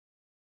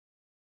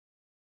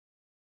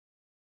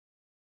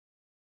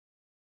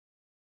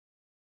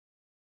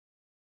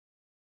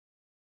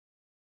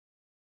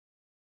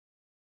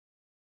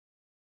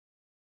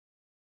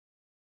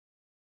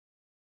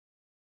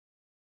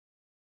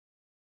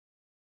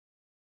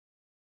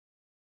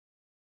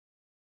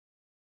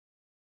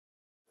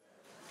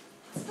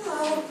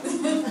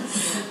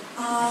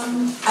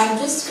I'm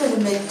just going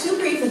to make two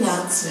brief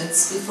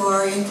announcements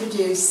before I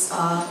introduce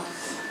one of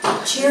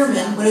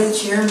the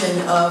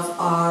chairmen of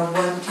our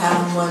One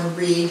Town, One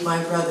Read,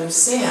 my brother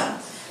Sam,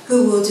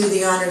 who will do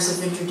the honors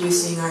of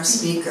introducing our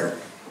speaker.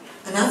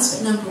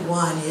 Announcement number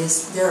one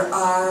is there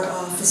are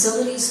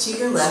facilities to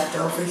your left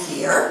over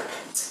here,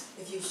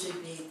 if you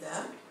should need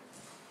them.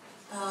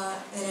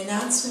 And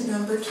announcement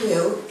number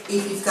two,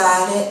 if you've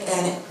got it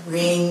and it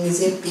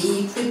rings, it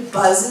beeps, it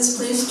buzzes,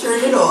 please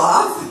turn it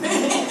off.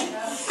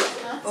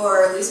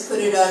 Or at least put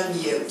it on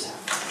mute.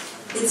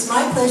 It's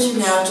my pleasure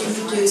now to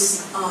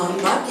introduce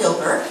Mark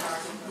Gilbert.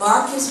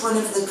 Mark is one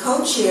of the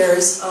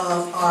co-chairs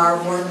of our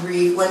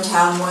One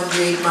Town, One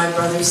Read, My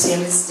Brother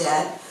Sam is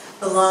Dead,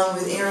 along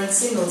with Aaron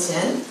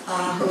Singleton,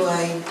 who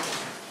I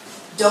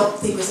don't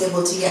think was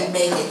able to yet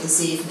make it this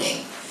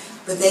evening.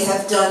 But they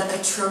have done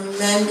a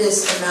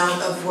tremendous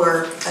amount of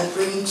work at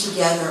bringing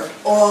together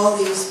all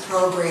these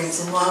programs,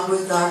 along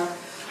with our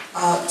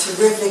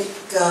terrific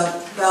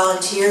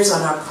volunteers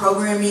on our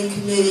programming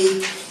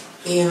committee,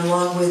 and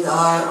along with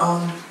our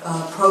own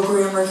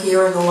programmer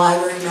here in the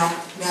library,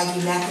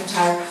 Maggie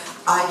McIntyre.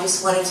 I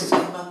just wanted to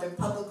come up and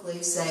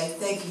publicly say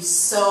thank you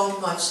so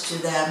much to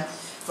them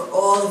for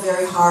all the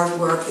very hard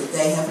work that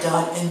they have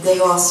done, and they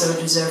also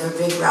deserve a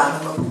big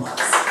round of applause.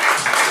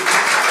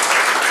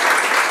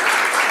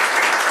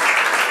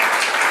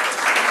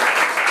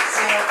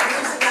 So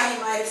here's the guy you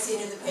might have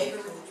seen in the paper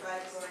with the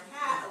tricorn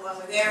hat, along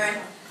with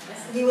Aaron.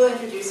 He will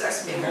introduce our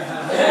speaker.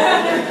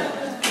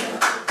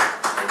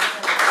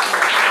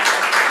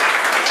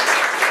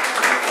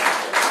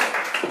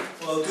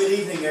 Well, good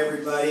evening,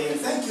 everybody, and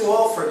thank you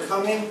all for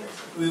coming.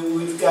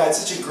 We've got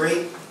such a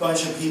great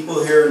bunch of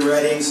people here in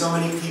Reading, so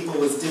many people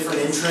with different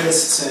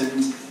interests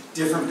and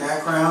different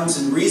backgrounds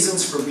and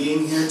reasons for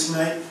being here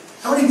tonight.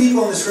 How many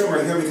people in this room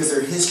are here because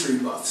they're history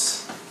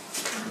buffs?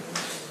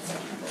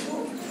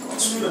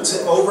 It's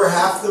over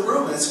half the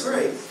room, that's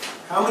great.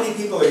 How many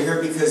people are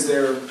here because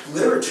they're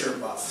literature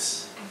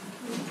buffs?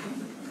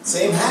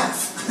 Same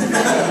half.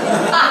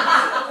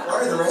 Why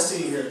are the rest of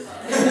you here?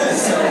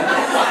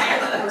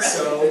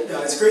 So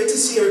it's great to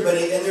see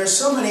everybody, and there's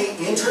so many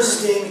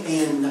interesting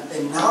and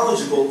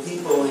knowledgeable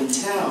people in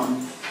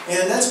town,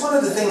 and that's one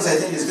of the things I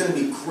think is going to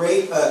be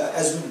great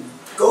as we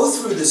go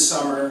through this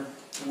summer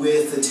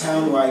with the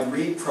town-wide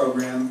read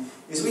program,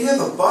 is we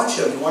have a bunch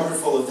of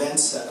wonderful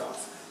events set off.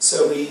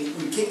 So we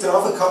kicked it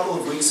off a couple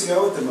of weeks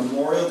ago with the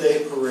Memorial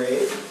Day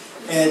Parade,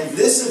 and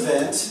this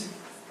event,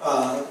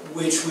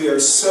 which we are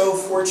so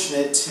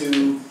fortunate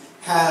to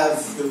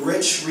have the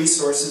rich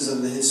resources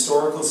of the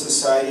Historical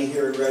Society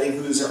here at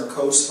Reading, who's our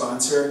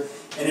co-sponsor,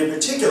 and in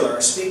particular our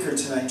speaker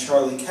tonight,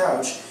 Charley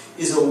Couch,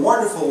 is a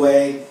wonderful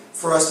way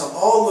for us to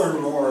all learn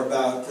more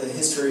about the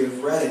history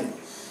of Reading.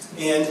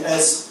 And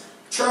as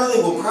Charley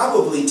will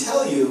probably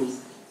tell you,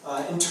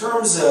 in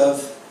terms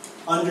of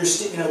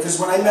understanding, because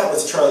when I met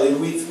with Charley, and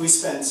we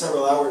spent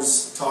several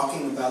hours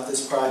talking about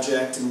this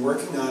project and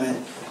working on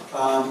it,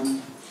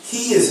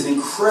 he is an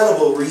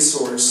incredible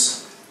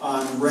resource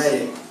on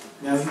Reading.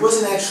 Now, he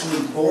wasn't actually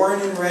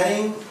born in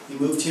Reading. He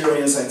moved here when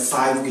he was like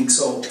 5 weeks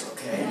old,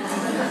 okay?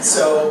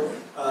 So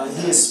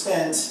he has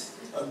spent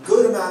a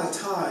good amount of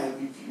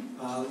time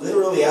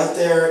literally out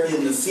there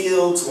in the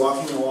fields,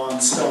 walking along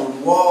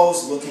stone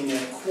walls, looking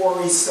at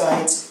quarry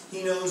sites.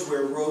 He knows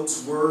where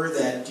roads were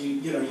that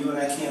you and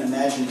I can't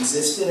imagine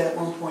existed at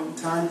one point in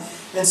time.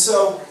 And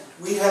so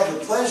we have the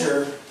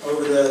pleasure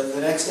over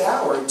the next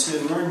hour to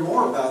learn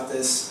more about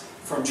this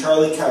from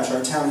Charley Couch,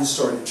 our town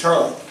historian.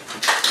 Charley.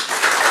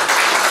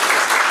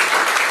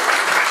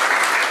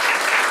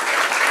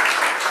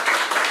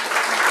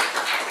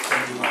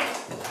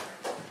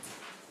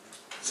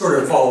 Sort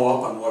of follow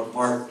up on what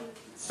Mark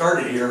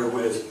started here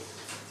with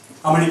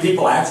how many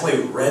people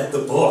actually read the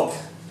book,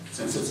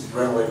 since it's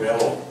readily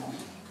available.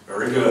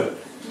 Very good.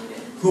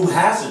 Who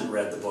hasn't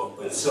read the book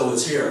but still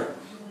is here?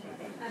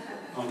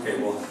 Okay,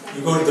 well,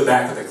 you go to the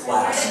back of the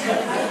class.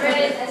 I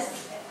read it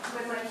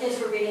when my kids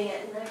were reading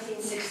it in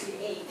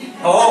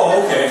 1968. Oh,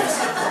 okay.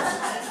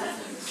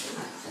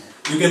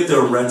 You get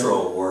the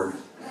retro award.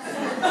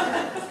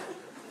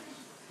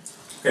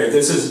 Okay,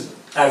 this is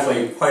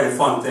actually quite a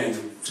fun thing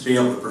to be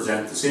able to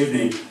present this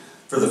evening,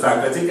 for the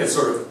fact I think it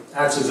sort of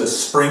acts as a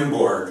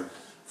springboard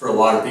for a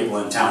lot of people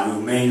in town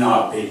who may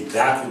not be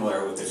that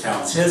familiar with the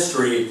town's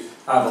history,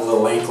 have a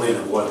little inkling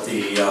of what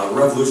the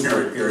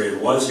Revolutionary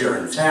period was here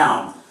in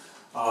town.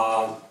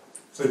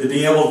 So to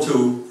be able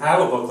to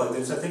have a book like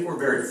this, I think we're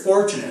very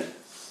fortunate.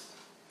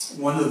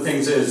 One of the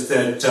things is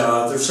that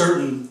there's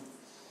certain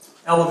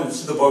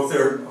elements to the book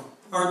that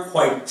aren't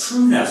quite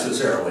true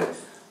necessarily.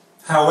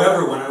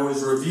 However, when I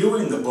was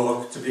reviewing the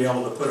book to be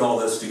able to put all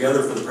this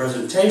together for the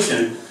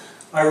presentation,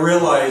 I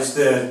realized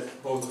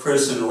that both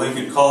Chris and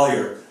Lincoln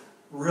Collier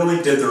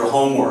really did their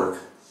homework,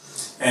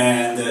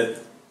 and that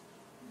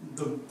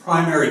the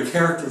primary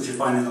characters you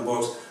find in the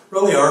books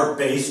really are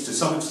based to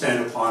some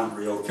extent upon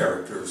real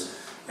characters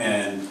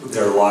and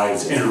their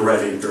lives in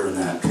Reading during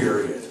that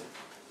period.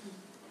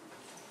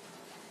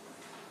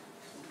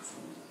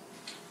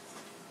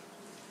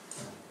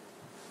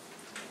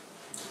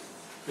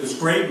 This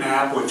great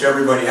map, which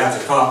everybody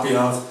has a copy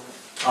of,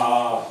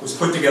 was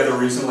put together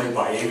recently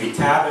by Amy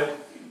Cabot,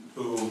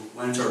 who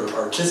lent her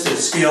artistic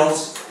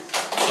skills.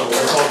 So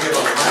let's all give a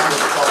round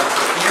of applause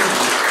for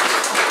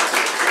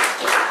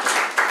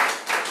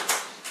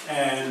Amy.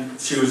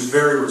 And she was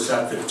very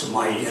receptive to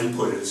my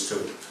input as to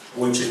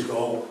what should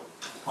go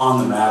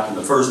on the map in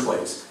the first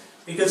place.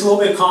 It gets a little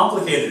bit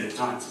complicated at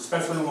times,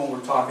 especially when we're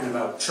talking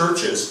about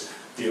churches,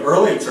 the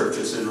early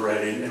churches in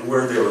Reading, and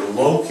where they were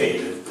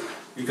located,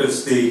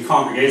 because the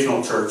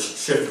Congregational Church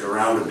shifted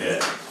around a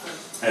bit,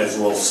 as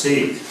we'll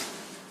see.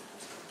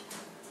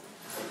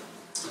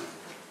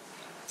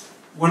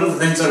 One of the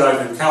things that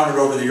I've encountered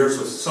over the years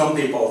with some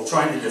people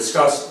trying to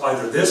discuss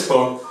either this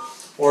book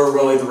or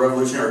really the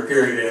Revolutionary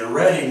period in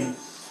Reading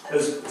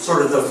is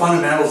sort of the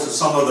fundamentals of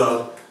some of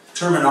the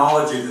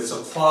terminology that's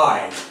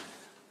applied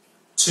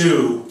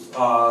to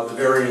the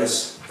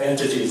various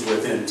entities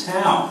within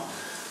town.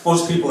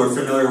 Most people are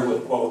familiar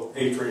with both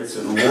patriots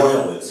and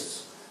loyalists.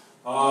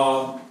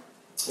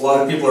 A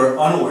lot of people are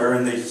unaware,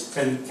 and they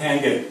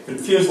can get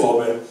confused a little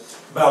bit,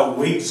 about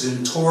Whigs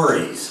and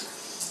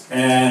Tories.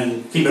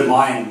 And keep in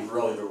mind,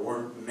 really, there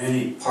weren't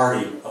many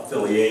party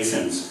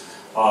affiliations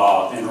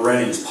in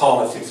Reading's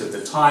politics at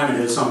the time.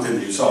 It is something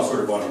that you saw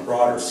sort of on a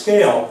broader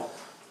scale,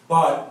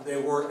 but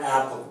they were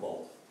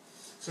applicable.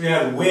 So you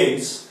had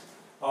Whigs,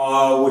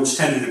 which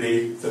tended to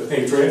be the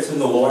patriots,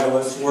 and the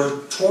loyalists were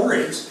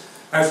Tories.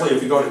 Actually,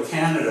 if you go to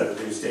Canada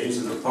these days,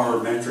 in the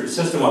parliamentary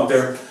system up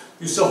there,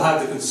 you still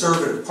have the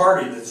Conservative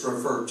Party that's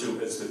referred to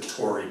as the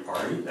Tory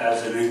Party,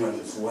 as in England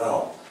as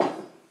well.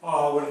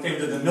 When it came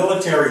to the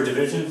military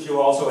divisions,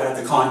 you also had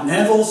the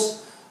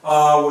Continentals,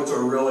 which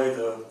are really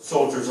the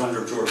soldiers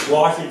under George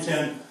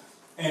Washington,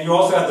 and you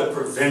also had the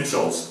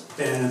provincials,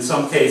 and in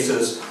some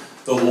cases,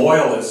 the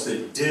loyalists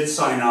that did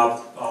sign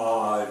up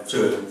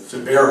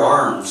to bear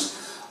arms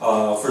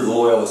for the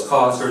loyalist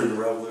cause during the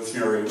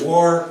Revolutionary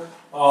War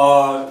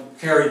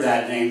carried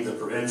that name, the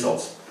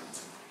provincials.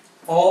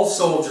 All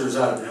soldiers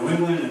out of New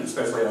England, and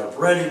especially out of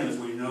Reading, as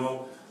we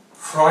know,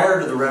 prior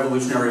to the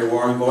Revolutionary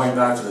War and going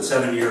back to the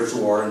 7 Years'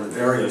 War and the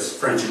various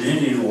French and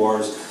Indian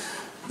Wars,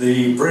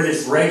 the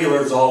British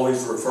regulars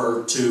always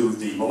referred to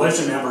the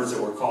militia members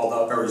that were called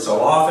up every so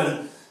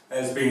often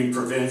as being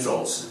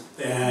provincials.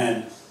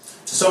 And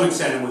to some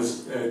extent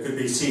it could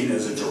be seen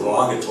as a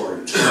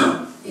derogatory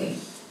term.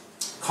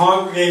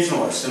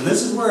 Congregationalists, and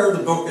this is where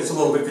the book gets a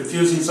little bit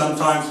confusing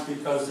sometimes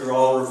because they're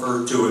all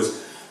referred to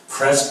as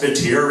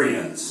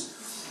Presbyterians.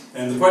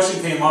 And the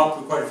question came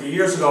up quite a few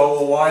years ago,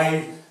 well,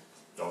 why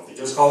don't they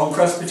just call them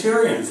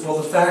Presbyterians? Well,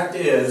 the fact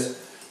is,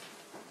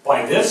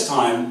 by this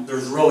time,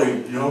 there's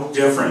really no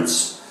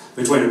difference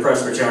between a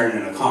Presbyterian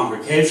and a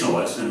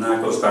Congregationalist, and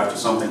that goes back to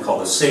something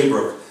called the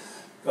Saybrook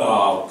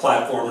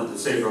Platform of the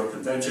Saybrook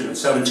Convention of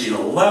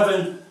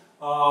 1711,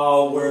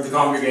 where the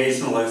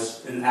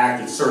Congregationalists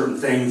enacted certain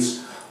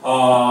things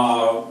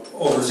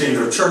overseeing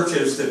their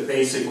churches that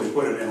basically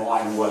put them in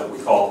line with what we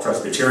call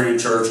Presbyterian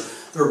Church.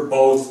 They're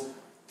both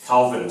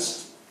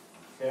Calvinist.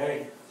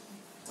 Okay?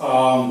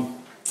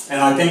 And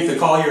I think the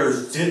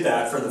Colliers did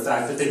that for the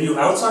fact that they knew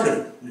outside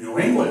of New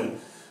England,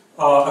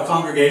 a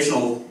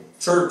congregational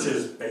church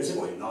is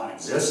basically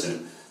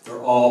non-existent. They're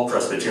all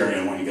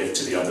Presbyterian when you get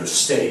to the other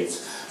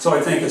states. So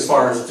I think as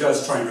far as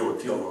just trying to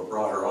appeal to a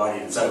broader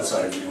audience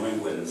outside of New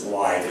England is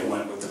why they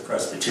went with the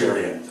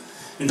Presbyterian.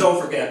 And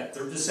don't forget,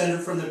 they're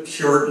descended from the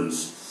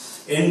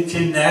Puritans. In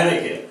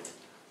Connecticut,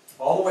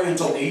 all the way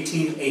until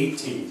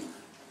 1818,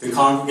 the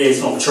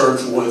Congregational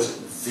Church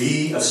was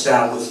the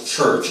established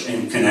church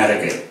in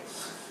Connecticut.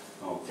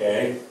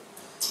 Okay?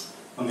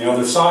 On the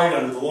other side,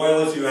 under the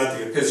Loyalists, you had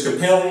the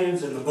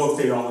Episcopalians. In the book,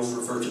 they always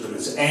refer to them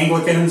as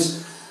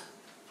Anglicans.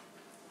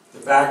 The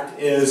fact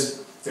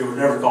is, they were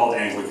never called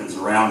Anglicans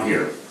around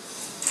here.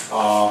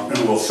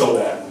 And we'll show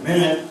that in a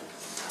minute.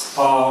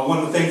 One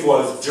of the things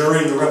was,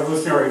 during the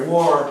Revolutionary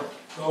War,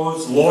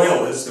 those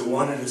Loyalists that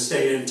wanted to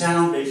stay in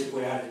town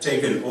basically had to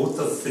take an oath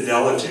of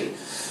fidelity.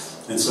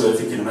 And so if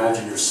you can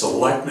imagine your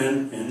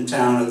selectmen in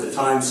town at the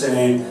time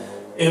saying,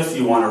 if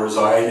you want to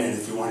reside and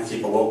if you want to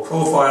keep a low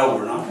profile,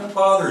 we're not going to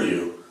bother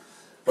you,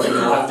 but you'll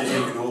have to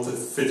take an oath of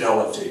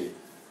fidelity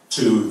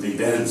to the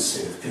then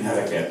state of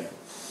Connecticut.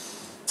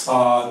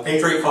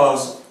 Patriot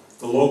cause,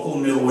 the local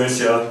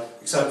militia,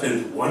 except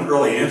in one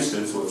early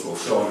instance, which we'll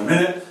show in a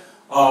minute,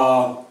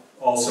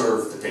 all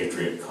served the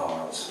Patriot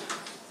cause.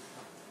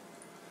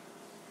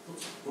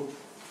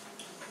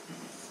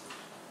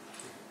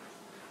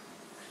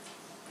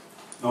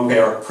 Okay,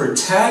 our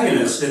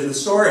protagonist in the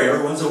story,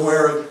 everyone's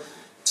aware of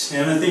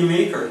Timothy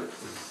Meeker.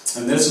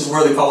 And this is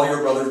where the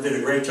Collier brothers did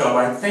a great job.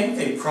 I think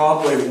they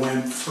probably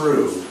went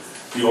through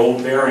the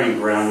old burying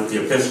ground at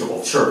the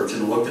Episcopal Church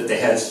and looked at the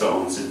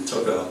headstones and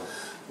took a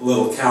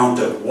little count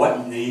of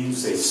what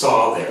names they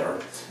saw there,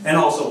 and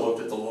also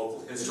looked at the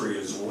local history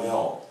as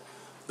well.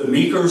 The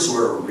Meekers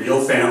were a real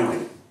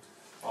family.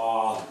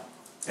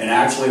 And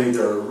actually,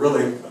 they're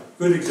really a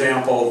good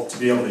example to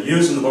be able to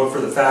use in the book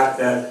for the fact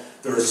that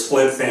they're a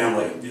split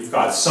family. You've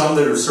got some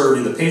that are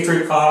serving the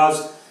Patriot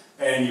cause,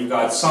 and you've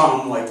got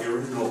some, like the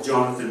original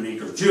Jonathan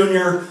Meeker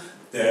Jr.,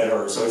 that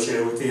are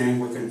associated with the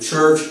Anglican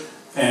Church,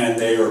 and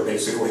they are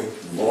basically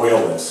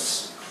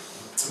loyalists.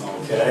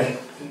 Okay?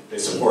 They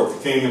support the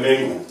King of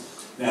England.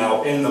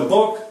 Now, in the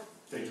book,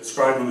 they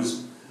describe them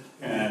as,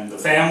 and the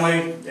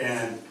family,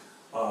 and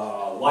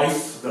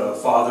Life, the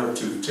father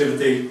to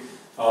Timothy,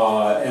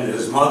 and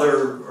his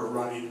mother are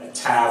running a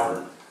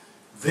tavern.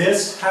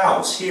 This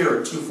house here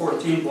at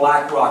 214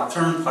 Black Rock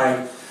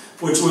Turnpike,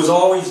 which was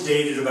always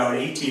dated about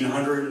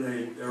 1800,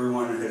 and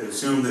everyone had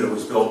assumed that it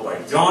was built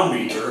by John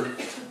Meeker,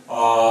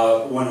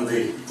 one of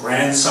the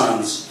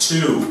grandsons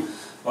to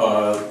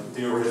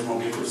the original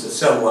Meekers that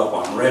settled up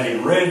on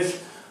Redding Ridge,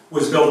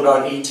 was built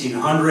about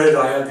 1800.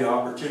 I had the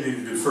opportunity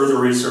to do further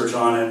research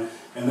on it,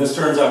 and this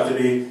turns out to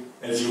be,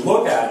 as you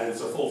look at it,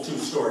 it's a full 2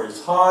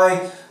 stories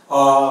high.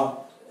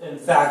 In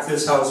fact,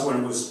 this house,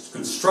 when it was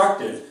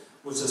constructed,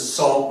 was a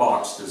salt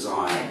box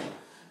design.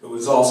 It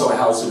was also a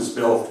house that was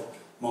built,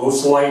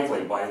 most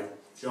likely, by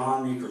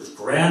John Meeker's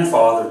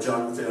grandfather,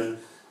 Jonathan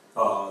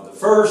the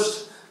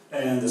First,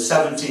 in the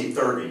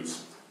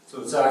 1730s.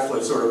 So it's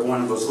actually sort of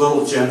one of those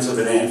little gems of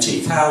an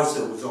antique house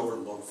that was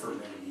overlooked for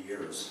many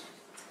years.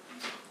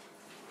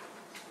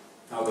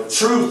 Now, the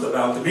truth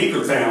about the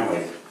Meeker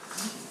family,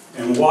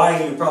 and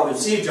why you probably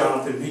see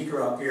Jonathan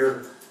Meeker up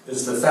here,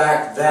 is the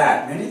fact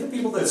that many of the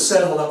people that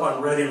settled up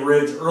on Redding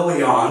Ridge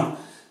early on,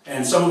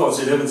 and some of those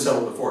that even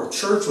settled before a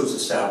church was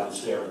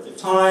established there at the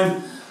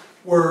time,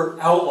 were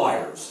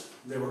outliers.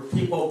 They were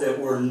people that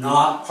were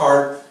not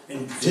part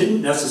and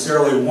didn't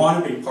necessarily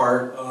want to be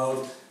part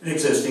of an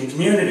existing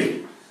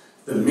community.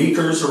 The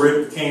Meekers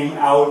came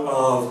out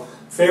of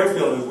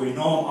Fairfield, as we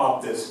know them,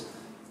 up this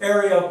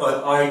area,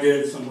 but I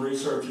did some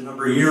research a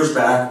number of years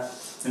back,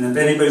 and if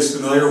anybody's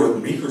familiar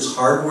with Meeker's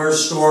hardware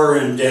store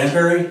in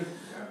Danbury,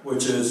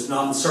 which is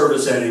not in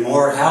service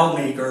anymore, Hal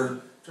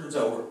Meeker, turns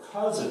out we're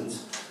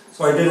cousins,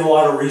 so I did a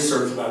lot of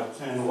research about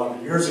 10,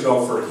 11 years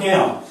ago for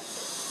him,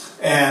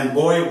 and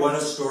boy, what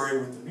a story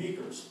with the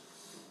Meekers.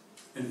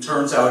 It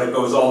turns out it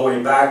goes all the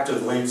way back to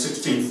the late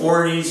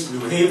 1640s,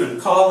 New Haven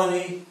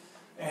colony,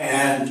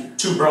 and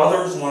 2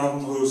 brothers, one of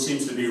them who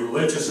seems to be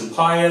religious and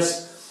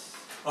pious,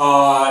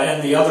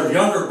 and the other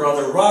younger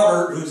brother,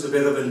 Robert, who's a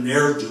bit of a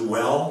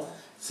ne'er-do-well,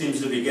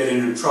 seems to be getting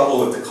in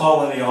trouble with the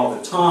colony all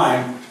the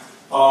time,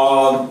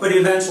 but he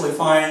eventually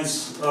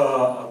finds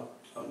a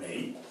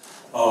mate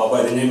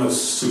by the name of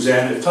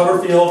Susanna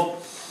Tubberfield,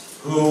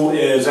 who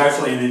is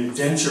actually an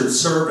indentured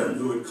servant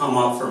who had come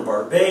up from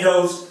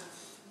Barbados.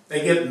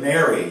 They get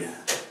married.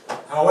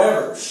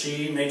 However,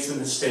 she makes the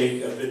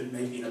mistake of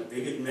making a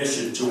big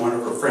admission to one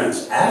of her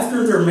friends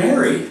after they're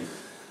married,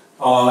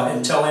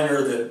 and telling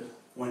her that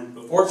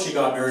before she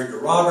got married to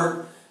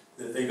Robert,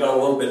 that they got a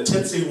little bit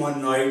tipsy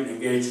one night and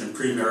engaged in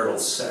premarital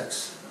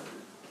sex.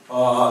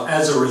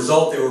 As a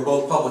result, they were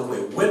both publicly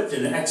whipped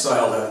and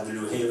exiled out of the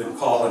New Haven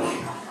colony.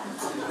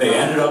 They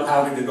ended up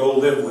having to go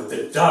live with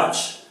the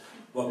Dutch,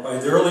 but by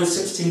the early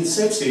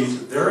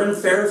 1660s, they're in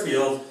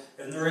Fairfield,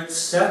 and they're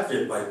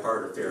accepted by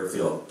part of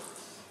Fairfield.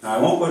 Now, I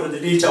won't go into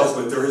the details,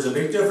 but there is a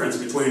big difference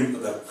between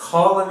the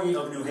colony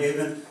of New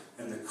Haven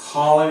and the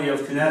colony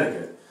of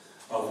Connecticut,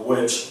 of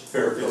which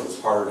Fairfield is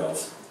part of.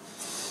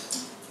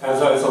 As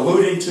I was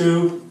alluding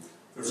to,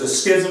 there's a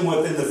schism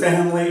within the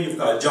family. You've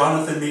got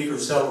Jonathan Meeker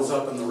settles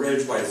up on the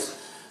ridge by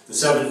the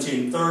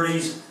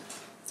 1730s.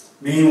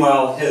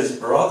 Meanwhile, his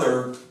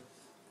brother,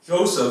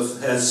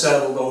 Joseph, has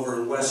settled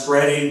over in West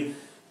Redding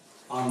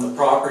on the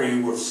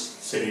property we're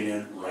sitting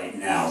in right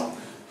now.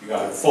 You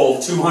got a full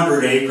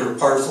 200-acre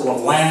parcel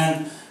of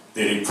land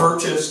that he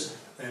purchased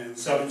in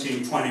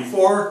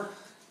 1724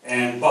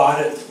 and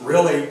bought it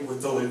really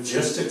with the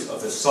logistics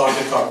of the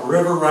Saugatuck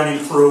River running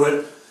through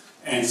it,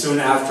 and soon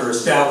after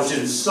established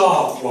and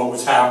saw what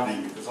was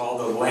happening because all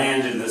the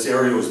land in this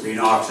area was being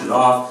auctioned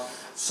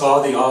off,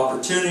 saw the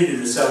opportunity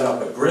to set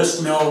up a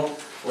grist mill.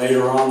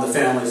 Later on, the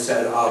family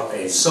set up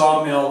a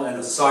sawmill and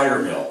a cider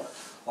mill.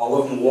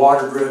 All of them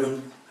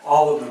water-driven,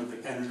 all of them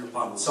dependent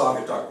upon the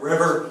Saugatuck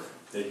River.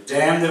 The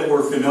dam that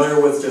we're familiar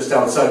with just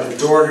outside the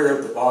door here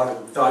at the bottom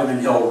of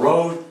Diamond Hill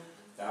Road,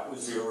 that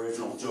was the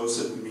original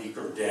Joseph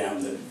Meeker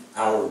Dam that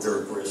powered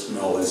their grist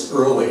mill as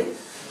early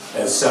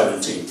as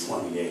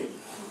 1728.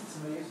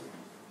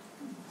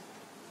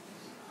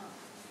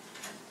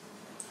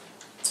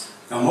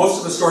 Now, most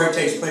of the story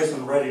takes place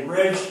on Redding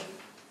Ridge.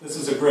 This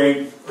is a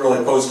great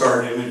early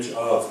postcard image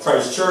of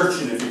Christ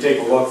Church, and if you take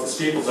a look, the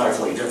steeple's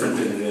actually different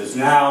than it is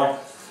now.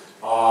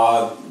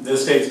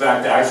 This dates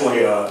back to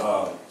actually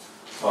a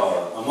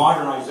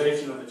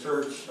modernization of the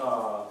church,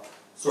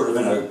 sort of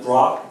in a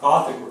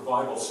Gothic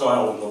revival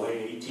style in the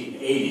late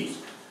 1880s.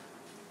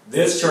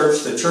 This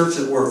church, the church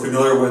that we're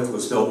familiar with,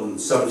 was built in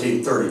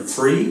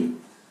 1733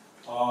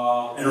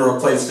 and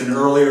replaced an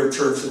earlier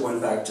church that went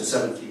back to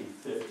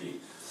 1750.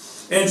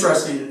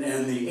 Interesting,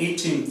 in the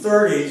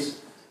 1830s,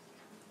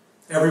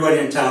 everybody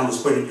in town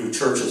was putting new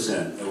churches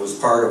in. It was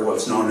part of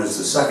what's known as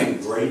the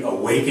Second Great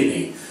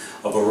Awakening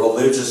of a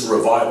religious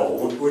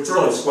revival, which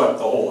really swept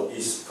the whole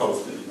east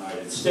coast of the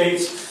United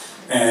States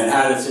and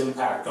had its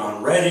impact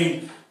on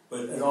Redding but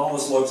it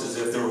almost looks as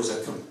if there was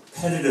a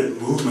competitive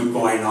movement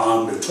going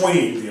on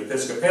between the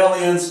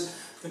Episcopalians,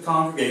 the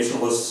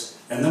Congregationalists,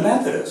 and the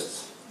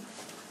Methodists.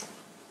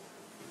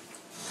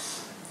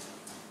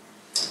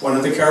 One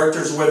of the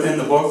characters within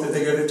the book that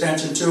they give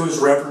attention to is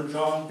Reverend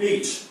John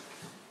Beach.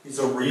 He's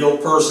a real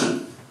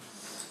person.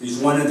 He's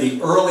one of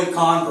the early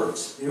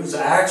converts. He was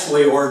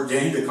actually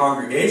ordained a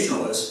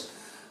Congregationalist,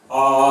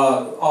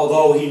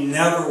 although he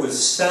never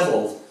was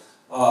settled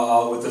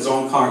with his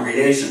own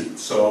congregation.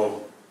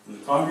 So in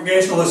the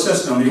Congregationalist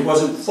system, he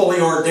wasn't fully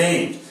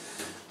ordained.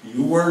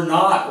 You were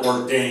not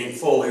ordained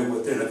fully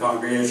within a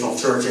Congregational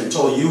church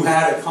until you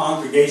had a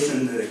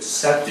congregation that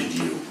accepted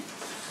you,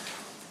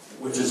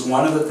 which is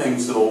one of the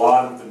things that a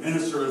lot of the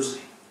ministers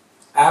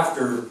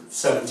after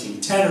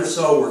 1710 or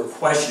so were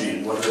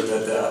questioning whether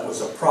that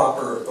was a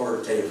proper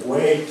authoritative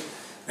way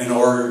in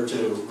order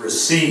to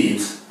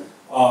receive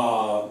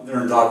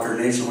their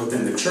indoctrination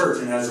within the church,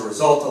 and as a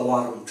result a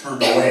lot of them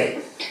turned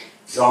away.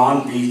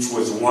 John Beach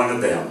was one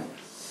of them.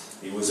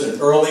 He was an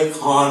early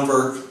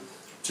convert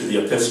to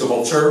the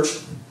Episcopal Church.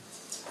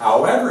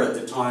 However, at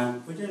the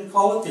time, we didn't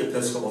call it the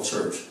Episcopal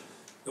Church.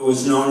 It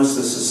was known as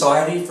the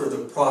Society for the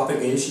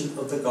Propagation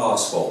of the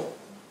Gospel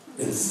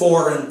in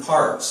foreign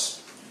parts.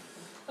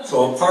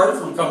 So apart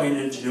from coming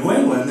into New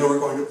England, they were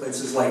going to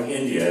places like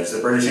India. As the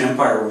British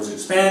Empire was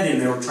expanding,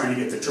 they were trying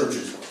to get the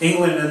churches of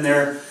England in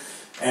there,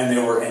 and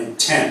they were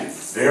intent,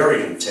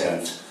 very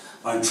intent,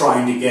 on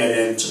trying to get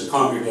into the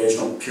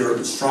Congregational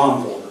Puritan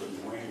stronghold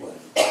of New England.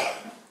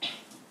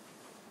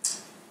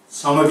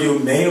 Some of you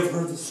may have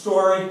heard the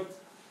story,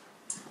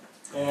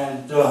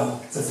 and the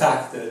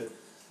fact that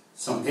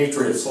some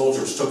patriot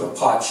soldiers took a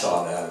pot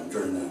shot at him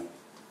during the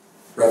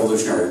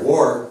Revolutionary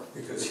War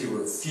because he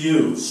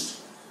refused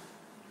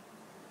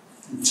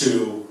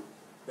to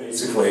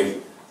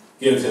basically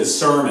give his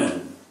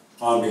sermon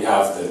on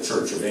behalf of the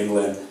Church of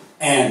England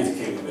and the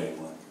King of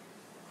England.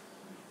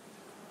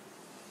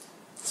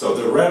 So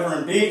the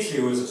Reverend Beach, he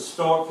was a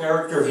stoic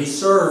character. He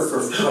served for,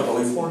 I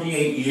believe,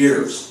 48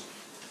 years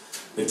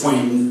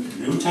between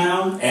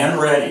Newtown and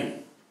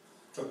Reading.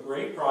 Took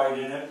great pride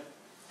in it.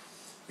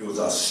 He was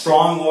a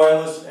strong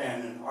loyalist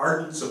and an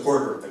ardent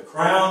supporter of the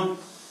Crown.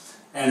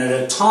 And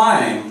at a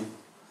time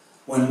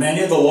when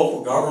many of the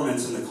local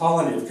governments in the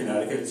colony of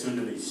Connecticut, soon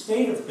to be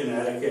state of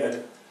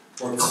Connecticut,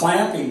 were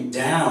clamping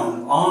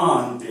down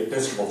on the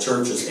Episcopal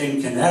churches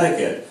in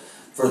Connecticut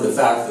for the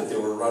fact that they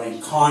were running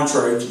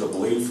contrary to the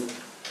belief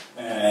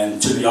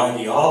and to the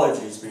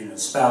ideologies being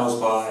espoused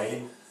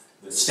by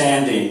the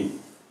standing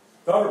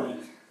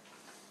government.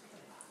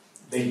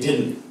 They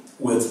didn't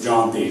with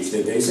John Beach.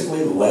 They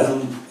basically let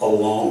him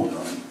alone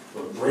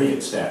to a great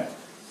extent.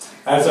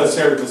 As I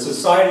said, the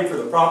Society for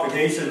the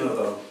Propagation of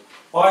the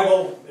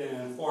Bible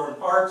in foreign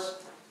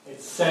parts,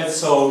 it says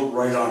so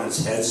right on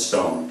its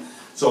headstone.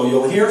 So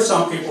you'll hear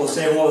some people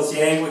say, well, it's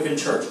the Anglican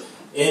Church.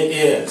 It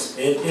is.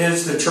 It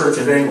is the Church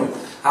of England.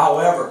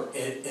 However,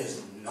 it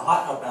is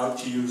not about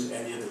to use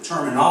any of the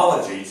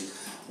terminologies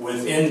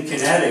within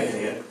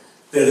Connecticut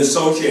that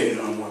associated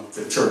them with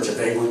the Church of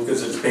England,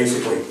 because it's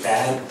basically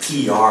bad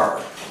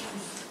PR.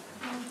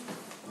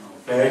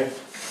 Okay?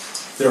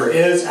 There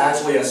is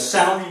actually a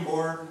sounding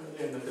board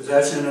in the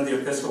possession of the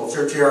Episcopal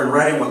Church here in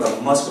Reading with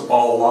a musket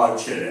ball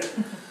lodged in it.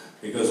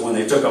 Because when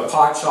they took a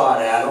pot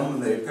shot at him,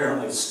 they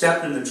apparently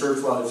stepped in the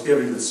church while he was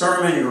giving the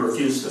sermon. He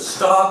refused to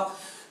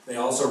stop. They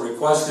also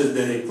requested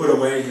that he put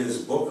away his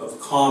Book of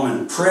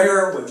Common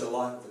Prayer, which a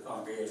lot of the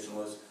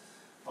Congregationalists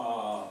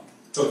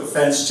took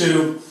offense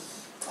to.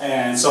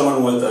 And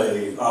someone with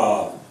a,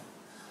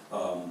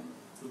 what am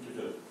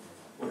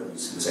I going to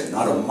say,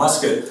 not a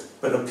musket,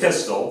 but a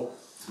pistol,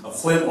 a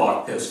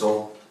flintlock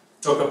pistol,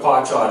 took a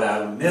pot shot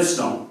at him, missed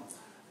him,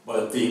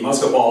 but the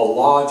musket ball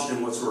lodged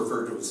in what's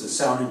referred to as the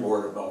sounding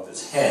board above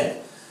his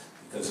head.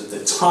 Because at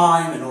the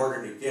time, in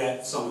order to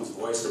get someone's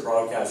voice to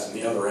broadcast on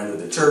the other end of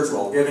the church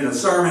while giving a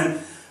sermon,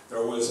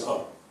 there was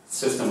a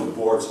system of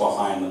boards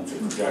behind them to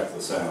project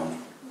the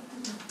sound.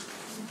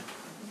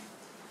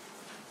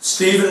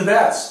 Stephen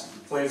Betts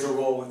plays a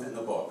role within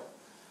the book.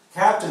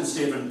 Captain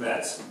Stephen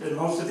Betts. In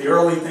most of the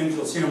early things,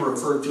 you'll see him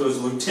referred to as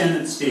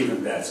Lieutenant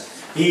Stephen Betts.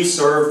 He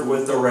served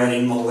with the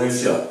Reading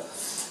militia.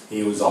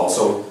 He was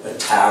also a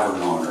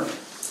tavern owner.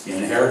 He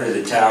inherited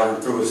a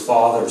tavern through his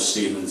father,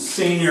 Stephen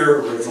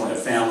Sr., originally a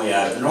family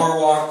out of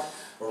Norwalk.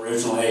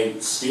 Originally,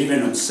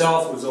 Stephen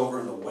himself was over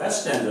in the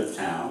west end of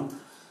town,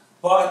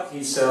 but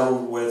he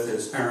settled with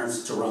his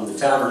parents to run the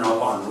tavern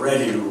up on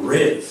Reading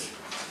Ridge.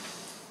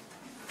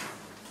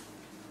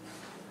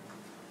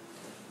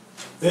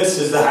 This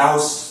is the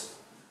house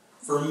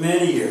for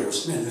many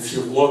years, and if you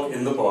look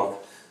in the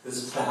book, this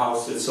is the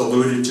house that's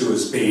alluded to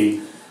as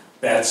being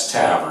Betts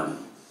Tavern.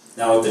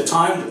 Now, at the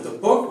time that the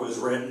book was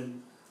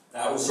written,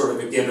 that was sort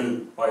of a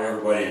given by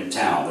everybody in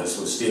town. This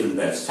was Stephen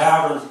Betts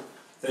Tavern.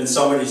 Then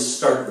somebody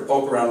started to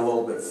poke around a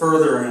little bit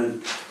further,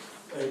 and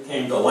it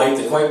came to light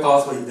that quite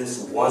possibly this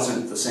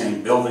wasn't the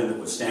same building that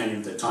was standing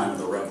at the time of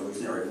the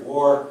Revolutionary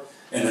War.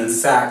 And in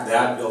fact,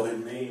 that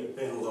building may have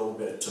been a little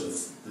bit to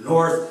the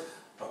north,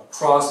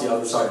 across the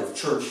other side of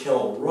Church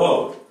Hill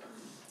Road.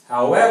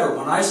 However,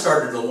 when I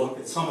started to look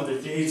at some of the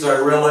deeds, I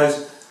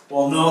realized,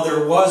 well, no,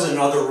 there was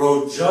another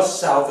road just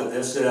south of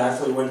this that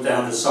actually went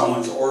down to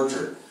someone's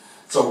orchard.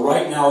 So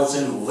right now it's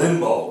in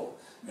limbo,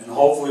 and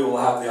hopefully we'll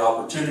have the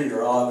opportunity,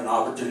 or I'll have an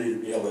opportunity to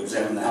be able to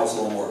examine the house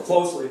a little more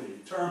closely to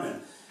determine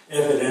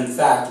if it in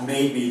fact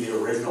may be the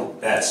original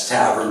Betts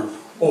Tavern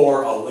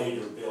or a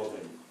later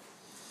building.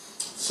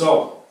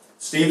 So,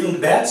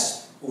 Stephen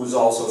Betts was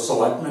also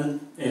selectman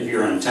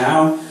here in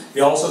town.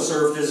 He also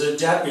served as a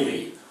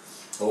deputy.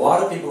 A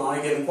lot of people,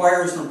 I get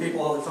inquiries from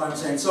people all the time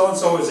saying,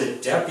 so-and-so is a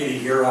deputy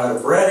here out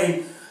of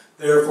Reading,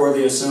 therefore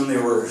they assume they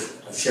were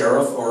a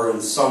sheriff or in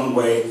some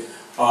way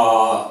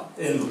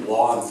in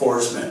law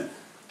enforcement.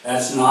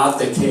 That's not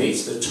the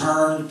case. The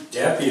term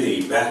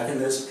deputy back in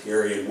this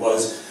period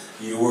was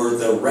you were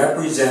the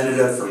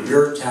representative from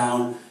your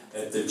town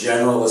at the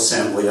General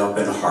Assembly up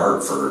in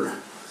Hartford.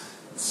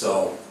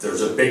 So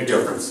there's a big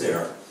difference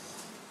there.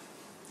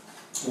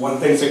 One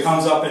of the things that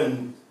comes up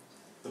in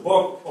the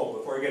book,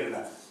 before I get into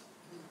that,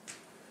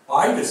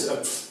 I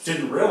just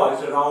didn't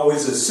realize it. I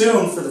always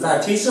assumed for the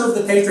fact he served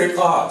the Patriot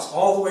cause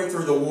all the way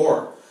through the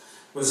war.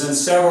 Was in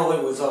several,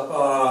 it was up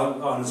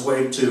on his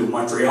way to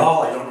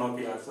Montreal. I don't know if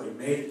he actually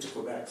made it to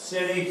Quebec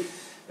City.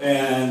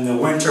 And the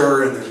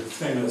winter and the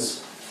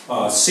famous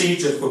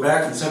siege of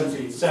Quebec in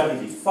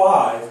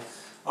 1775.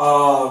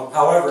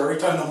 However, every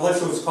time the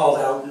militia was called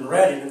out in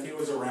Reading, if he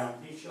was around,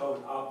 he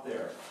showed up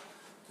there.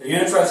 The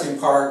interesting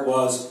part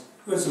was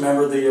he was a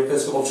member of the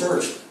Episcopal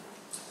Church.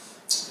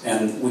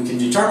 And we can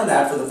determine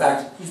that for the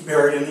fact he's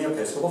buried in the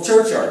Episcopal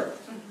churchyard.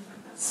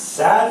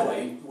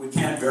 Sadly, we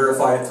can't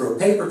verify it through a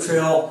paper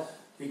trail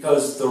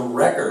because the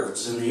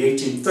records in the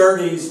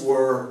 1830s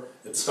were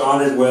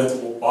absconded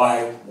with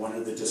by one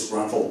of the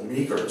disgruntled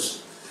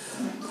Meekers.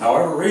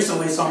 However,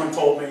 recently someone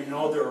told me,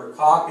 no, there are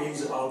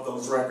copies of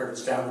those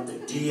records down at the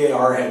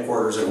DAR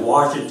headquarters in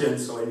Washington,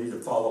 so I need to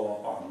follow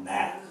up on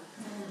that.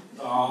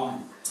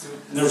 And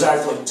there's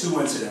actually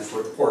 2 incidents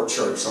with Port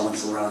Church,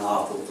 someone's run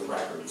off with the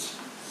records.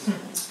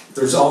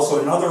 There's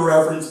also another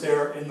reference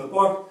there in the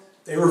book.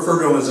 They refer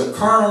to him as a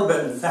colonel,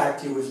 but in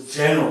fact he was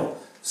General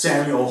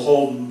Samuel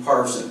Holden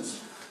Parsons,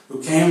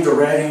 who came to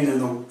Reading in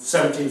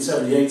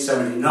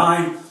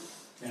 1778-79.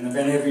 And if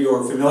any of you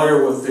are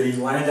familiar with the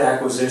land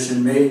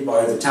acquisition made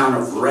by the town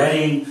of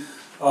Reading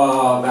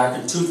back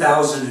in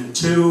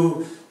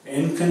 2002,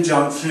 in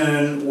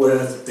conjunction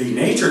with the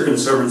Nature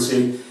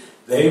Conservancy,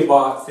 they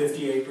bought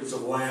 50 acres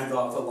of land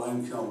off of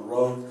Limekiln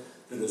Road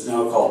that is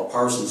now called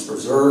Parsons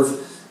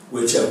Preserve,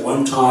 which at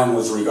one time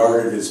was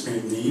regarded as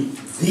being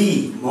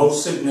the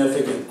most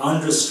significant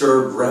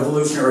undisturbed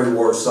Revolutionary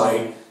War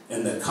site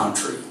in the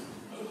country.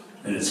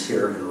 And it's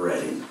here in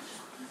Reading.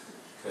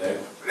 Okay.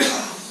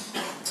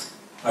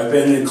 I've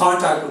been in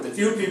contact with a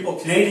few people,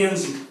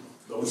 Canadians,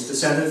 those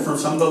descended from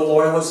some of the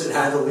loyalists that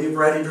had to leave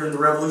Reading during the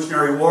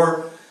Revolutionary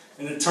War.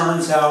 And it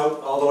turns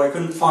out, although I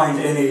couldn't find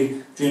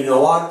any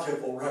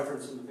genealogical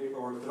reference in the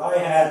paperwork that I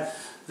had,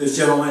 this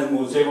gentleman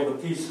was able to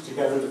piece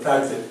together the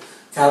fact that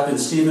Captain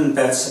Stephen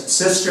Betts'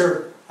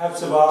 sister,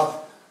 Hepzibah,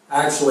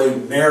 actually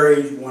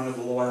married one of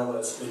the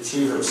loyalists, and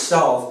she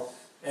herself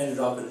ended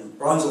up in New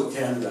Brunswick,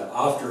 Canada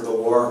after the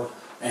war,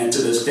 and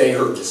to this day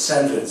her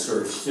descendants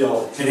are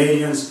still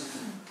Canadians,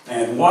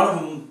 and one of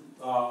them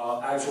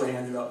actually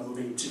ended up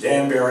moving to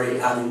Danbury,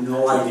 having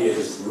no idea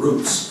his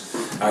roots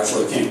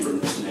actually came from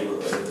this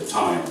neighborhood at the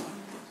time.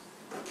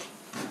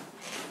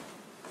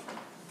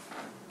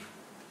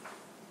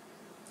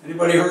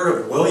 Anybody heard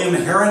of William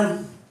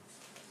Heron?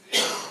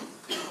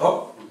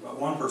 Oh, we've got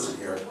one person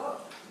here.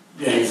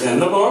 Yeah, he's in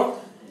the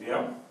book.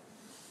 Yeah.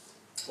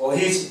 Well,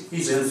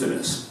 he's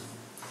infamous.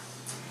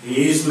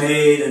 He's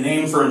made a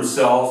name for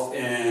himself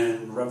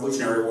in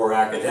Revolutionary War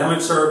academic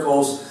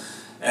circles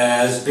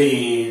as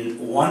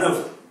being one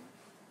of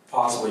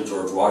possibly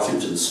George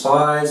Washington's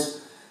spies.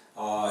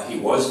 He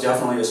was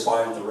definitely a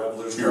spy in the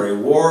Revolutionary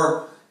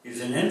War.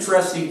 He's an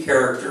interesting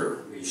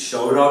character. He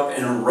showed up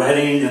in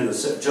Reading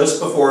just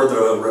before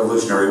the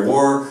Revolutionary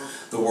War.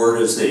 The word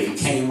is that he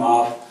came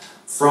up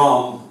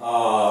from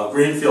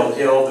Greenfield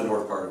Hill, the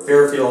north part of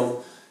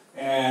Fairfield,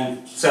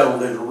 and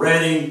settled in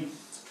Reading.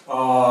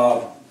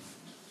 Was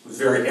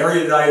very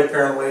erudite,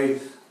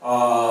 apparently.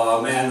 A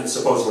man that's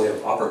supposedly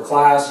of upper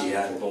class. He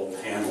had a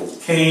gold-handled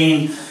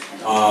cane.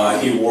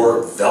 He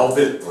wore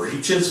velvet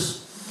breeches.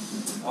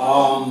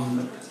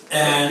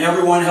 And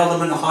everyone held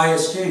him in high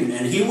esteem.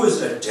 And he was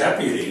a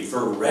deputy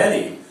for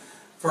Reading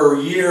for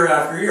year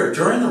after year,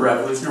 during the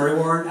Revolutionary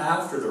War and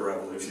after the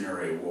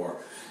Revolutionary War.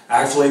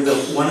 Actually,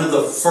 one of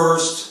the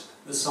first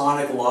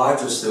Masonic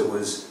lodges that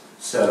was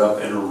set up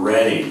in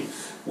Reading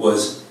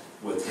was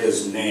with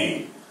his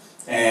name.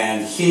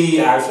 And he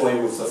actually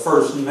was the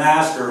first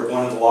master of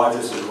one of the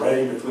lodges in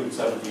Reading between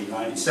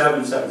 1797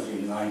 and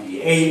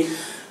 1798.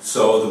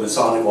 So the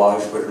Masonic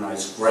Lodge put a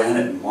nice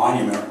granite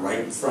monument right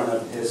in front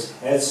of his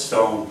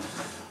headstone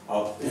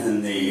up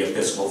in the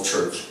Episcopal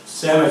Church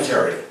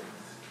Cemetery.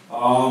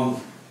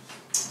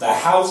 The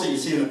house that you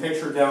see in the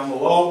picture down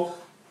below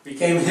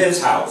became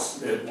his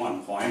house at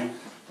one point.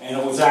 And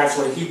it was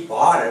actually, he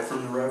bought it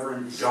from the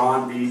Reverend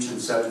John Beach in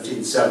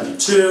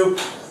 1772,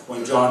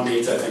 when John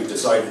Beach, I think,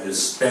 decided to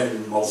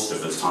spend most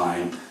of his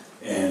time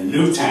in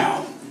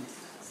Newtown.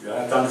 You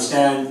have to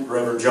understand,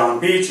 Reverend John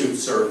Beach, who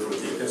served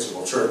with the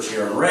Episcopal Church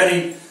here in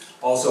Reading,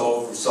 also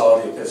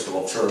oversaw the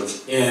Episcopal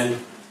Church in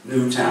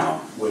Newtown,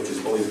 which is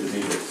believed to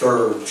be the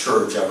third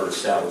church ever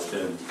established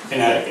in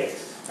Connecticut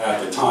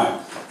at the time.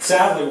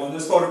 Sadly, when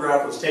this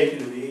photograph was taken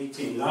in the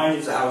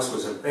 1890s, the house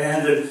was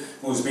abandoned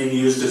and was being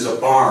used as a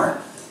barn.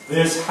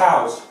 This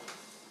house,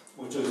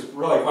 which is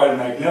really quite a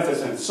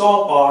magnificent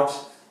salt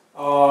box,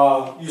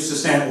 used to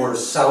stand where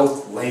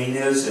South Lane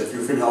is, if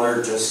you're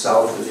familiar, just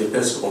south of the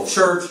Episcopal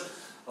Church,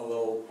 a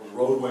little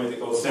roadway that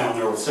goes down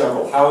there with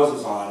several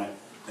houses on it,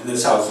 and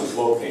this house was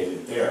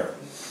located there.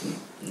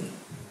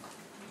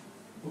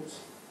 Oops.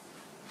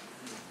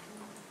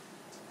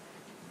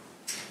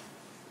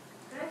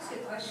 Can I ask a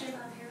question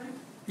on Heron?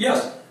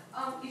 Yes.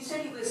 You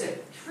said he was a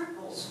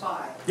triple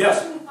spy. Yes.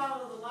 I couldn't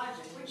follow the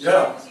logic. Which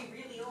Yeah. side was he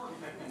really on?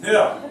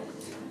 Yeah.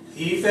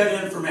 He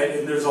fed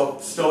information, there's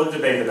still a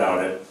debate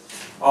about it.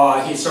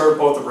 He served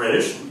both the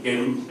British, gave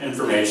them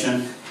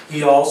information.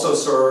 He also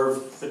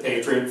served the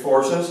Patriot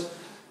forces,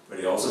 but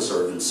he also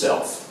served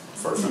himself,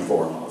 first and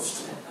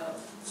foremost.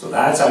 So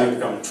that's how you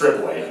become a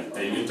triple agent.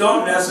 You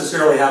don't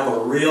necessarily have a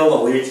real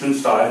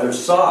allegiance to either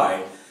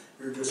side.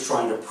 You're just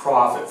trying to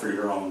profit for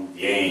your own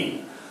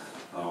gain.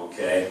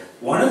 Okay?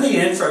 One of the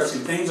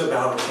interesting things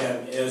about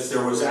him is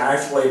there was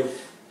actually,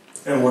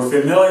 and we're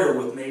familiar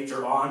with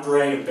Major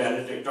Andre and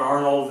Benedict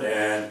Arnold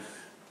and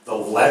the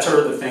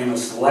letter, the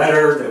famous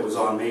letter that was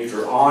on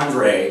Major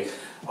Andre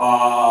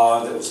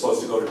that was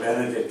supposed to go to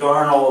Benedict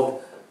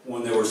Arnold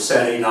when they were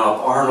setting up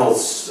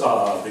Arnold's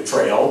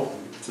betrayal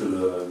to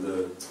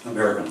the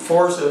American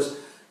forces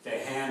to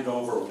hand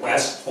over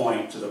West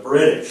Point to the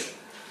British.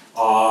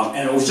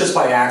 And it was just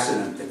by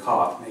accident they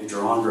caught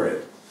Major Andre.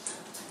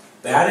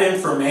 That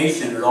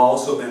information had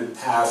also been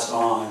passed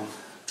on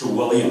to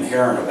William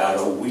Heron about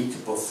a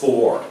week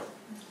before,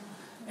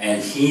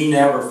 and he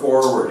never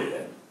forwarded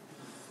it.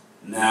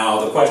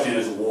 Now the question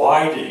is,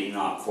 why did he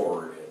not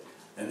forward it?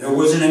 And there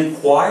was an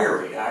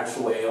inquiry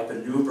actually up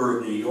in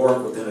Newburgh, New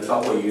York within a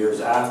couple of years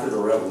after the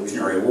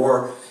Revolutionary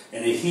War,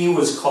 and he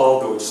was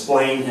called to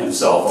explain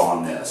himself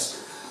on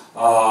this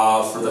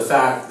for the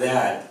fact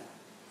that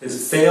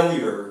his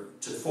failure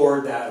to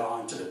forward that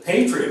on to the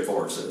Patriot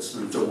forces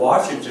and to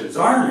Washington's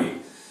army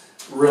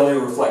really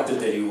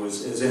reflected that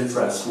his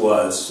interest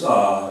was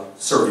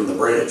serving the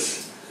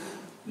British.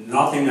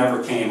 Nothing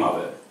ever came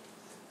of it.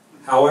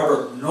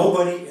 However,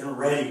 nobody in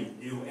Reading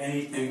knew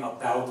anything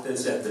about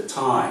this at the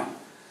time.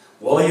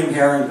 William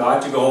Heron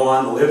got to go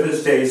on, live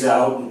his days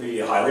out, and be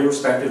highly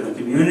respected in the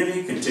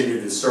community,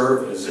 continued to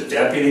serve as a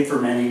deputy for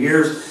many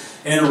years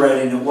in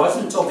Reading. It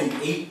wasn't until the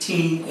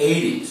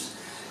 1880s,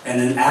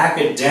 and an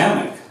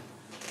academic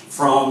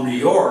from New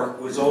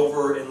York was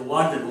over in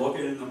London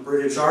looking in the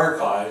British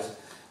archives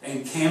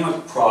and came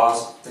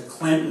across the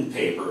Clinton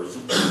papers.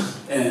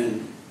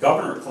 And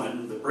Governor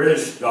Clinton, the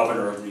British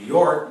governor of New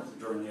York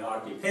during the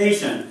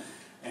occupation,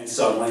 and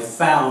suddenly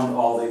found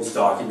all these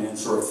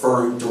documents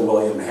referring to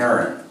William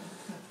Heron.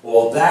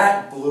 Well,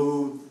 that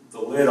blew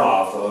the lid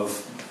off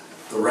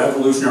of the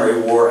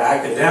Revolutionary War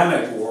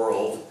academic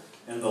world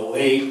in the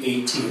late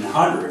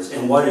 1800s.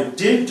 And what it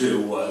did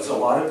do was a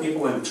lot of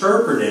people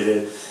interpreted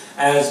it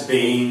as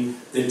being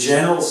that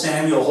General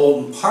Samuel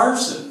Holden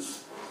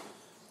Parsons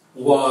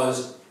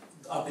was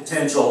a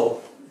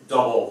potential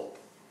double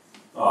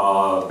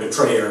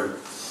betrayer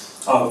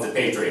of the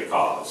Patriot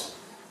cause.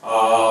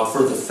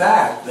 For the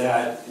fact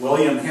that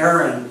William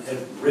Heron had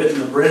written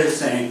the British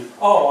saying,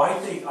 oh, I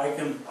think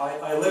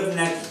I live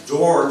next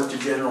door to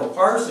General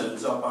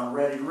Parsons up on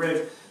Reading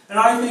Ridge, and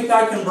I think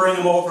I can bring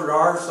him over to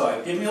our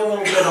side. Give me a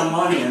little bit of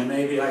money and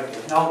maybe I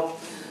can help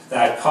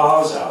that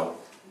cause out.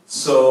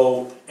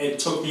 So it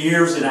took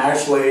years, and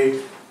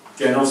actually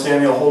General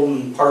Samuel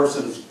Holden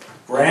Parsons'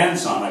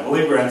 grandson, I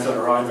believe grandson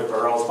or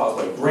else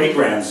possibly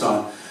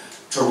great-grandson,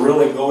 to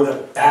really go to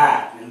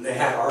bat. And they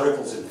had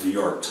articles in the New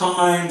York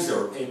Times, there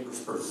were papers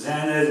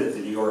presented at the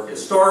New York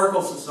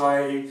Historical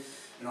Society,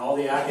 and all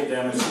the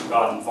academics who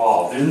got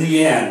involved. In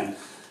the end,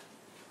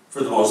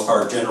 for the most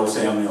part, General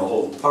Samuel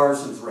Holden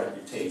Parsons'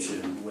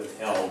 reputation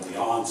withheld the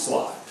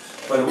onslaught.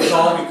 But it was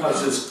all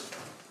because his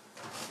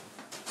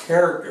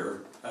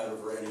character out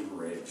of Reading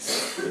Ridge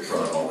that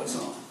brought all this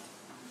on.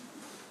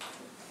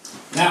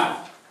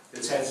 Now,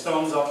 his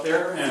headstone's up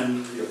there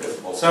in the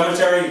Episcopal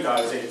Cemetery. He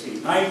died in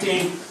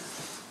 1819.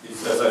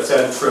 As I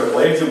said, triple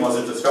agent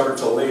wasn't discovered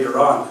until later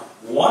on.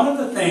 One of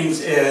the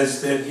things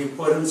is that he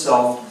put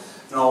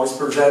himself and always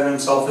presented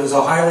himself as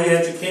a highly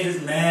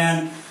educated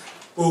man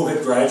who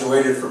had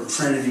graduated from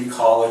Trinity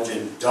College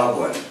in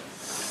Dublin.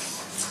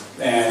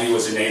 And he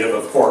was a native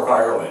of Cork,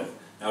 Ireland.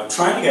 Now,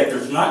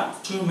 there's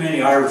not too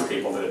many Irish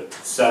people that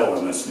settle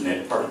in this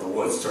part of the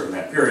woods during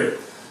that period.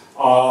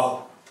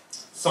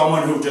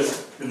 Someone who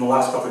just, in the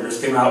last couple of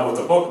years, came out with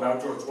a book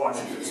about George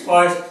Washington's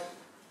spies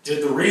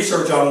did the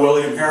research on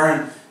William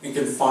Heron and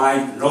can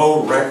find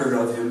no record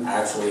of him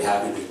actually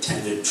having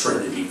attended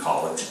Trinity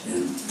College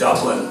in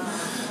Dublin.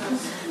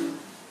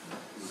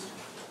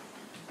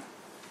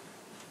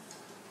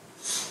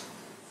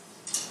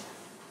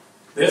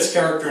 This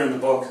character in the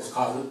book has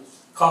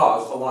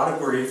caused a lot of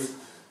grief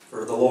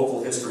for the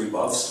local history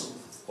buffs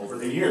over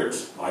the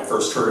years. I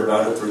first heard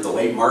about it through the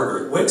late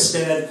Margaret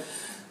Wickstead,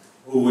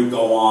 who would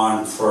go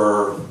on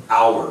for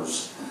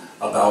hours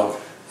about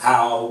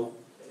how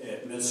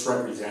it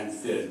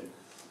misrepresented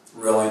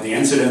really the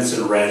incidents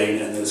in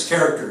Reading and this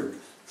character,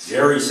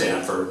 Jerry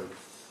Sanford,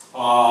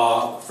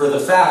 for the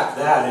fact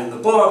that in the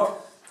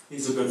book,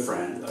 he's a good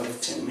friend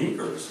of Tim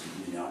Meeker's.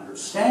 You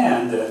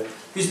understand that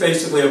he's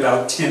basically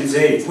about Tim's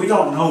age. We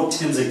don't know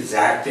Tim's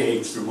exact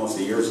age through most of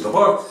the years of the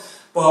book,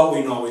 but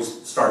we know he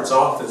starts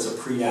off as a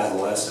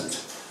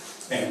pre-adolescent.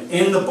 And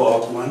in the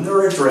book, when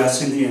they're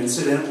addressing the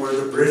incident where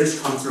the British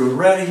come through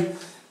Reading,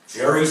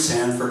 Jerry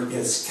Sanford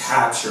gets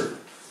captured.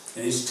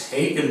 And he's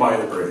taken by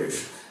the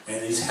British.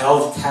 And he's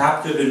held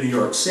captive in New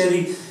York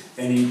City,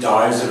 and he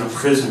dies in a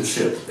prison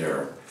ship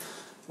there.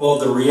 Well,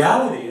 the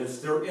reality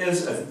is there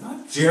is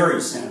not Jerry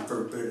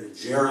Sanford, but a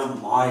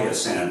Jeremiah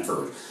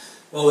Sanford.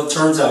 Well, it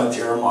turns out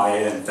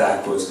Jeremiah, in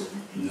fact, was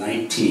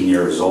 19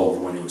 years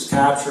old when he was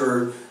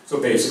captured. So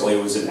basically,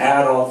 he was an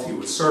adult. He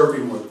was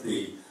serving with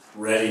the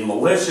Reading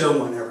militia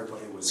when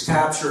everybody was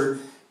captured.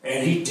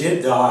 And he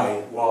did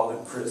die while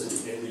in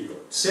prison in New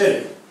York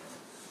City.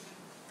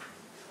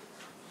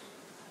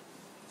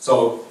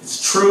 So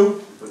it's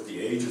true, but the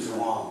age is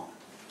wrong.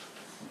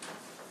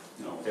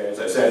 Okay, as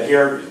I said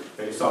here,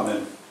 based on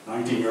the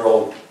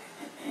 19-year-old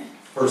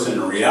person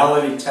in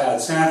reality, Tad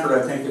Sanford,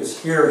 I think,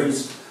 is here.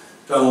 He's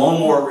done a little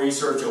more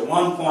research. At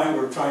one point,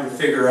 we're trying to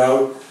figure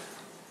out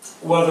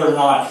whether or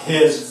not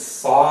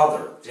his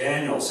father,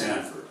 Daniel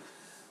Sanford,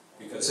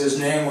 because his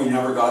name we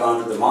never got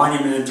onto the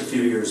monument a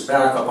few years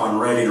back up on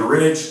Reading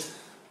Ridge,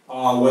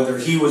 whether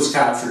he was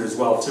captured as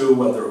well too,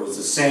 whether it was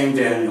the same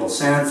Daniel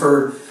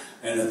Sanford.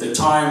 And at the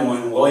time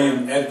when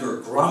William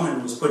Edgar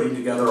Grumman was putting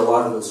together a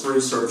lot of this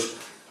research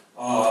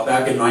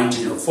back in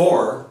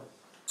 1904,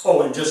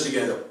 oh, and just to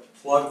get a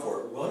plug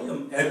for it,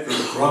 William Edgar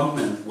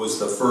Grumman was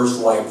the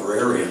first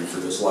librarian for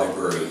this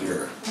library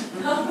here.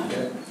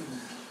 Okay.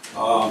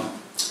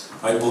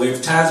 I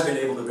believe Tad's been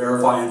able to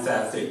verify, in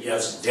fact, that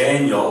yes,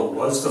 Daniel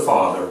was the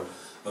father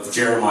of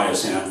Jeremiah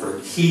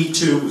Sanford. He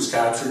too was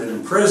captured and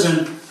in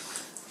prison.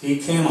 He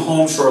came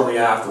home shortly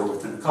after,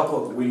 within a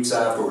couple of weeks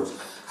afterwards.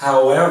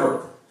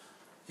 However,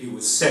 he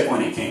was sick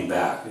when he came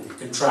back. He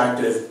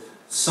contracted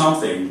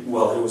something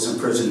while he was in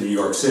prison in New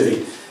York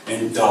City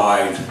and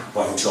died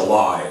by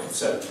July of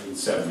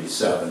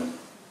 1777.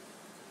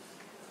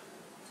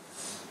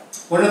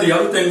 One of the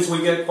other things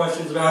we get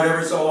questions about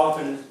every so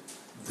often,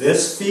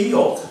 this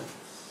field.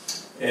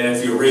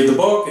 If you read the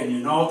book and you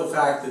know the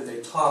fact that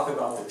they talk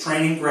about the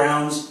training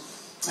grounds,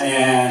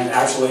 and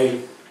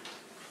actually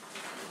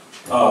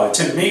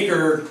Tim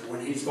Meeker,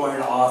 when he's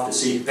going off to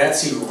see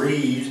Betsy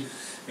Reed,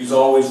 he's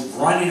always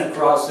running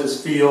across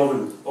this field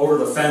and over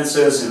the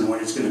fences, and when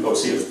he's going to go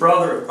see his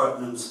brother at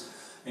Putnam's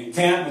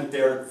encampment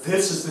there,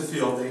 this is the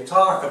field they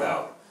talk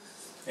about.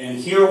 And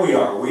here we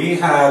are. We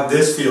have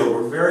this field.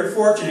 We're very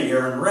fortunate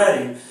here in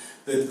Reading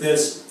that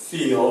this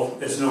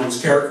field is known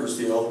as Carricker's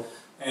Field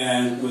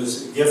and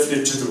was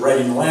gifted to the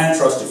Reading Land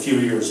Trust a few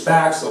years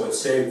back, so it's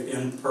saved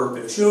in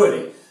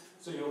perpetuity.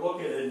 So you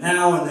look at it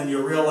now and then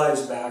you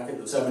realize back in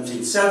the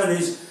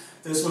 1770s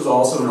this was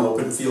also an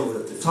open field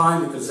at the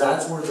time because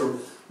that's where the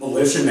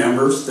militia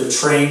members, the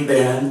train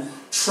band,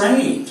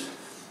 trained.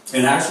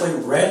 And actually,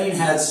 Reading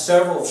had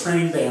several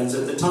train bands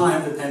at the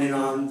time, depending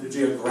on the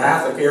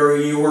geographic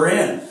area you were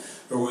in.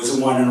 There was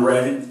one in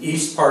Reading,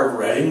 east part of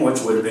Reading,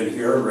 which would have been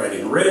here in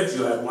Reading Ridge.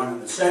 You had one in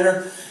the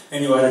center,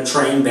 and you had a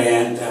train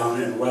band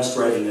down in West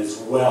Reading as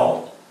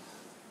well.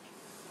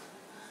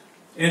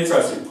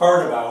 Interesting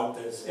part about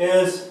this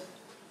is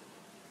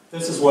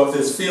what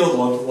this field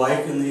looked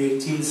like in the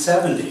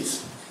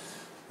 1870s.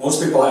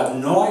 Most people have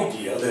no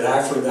idea that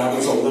actually that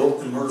was a little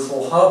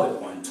commercial hub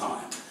at one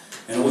time.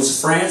 And it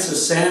was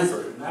Francis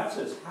Sanford, and that's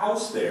his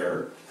house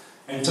there.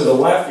 And to the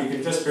left, you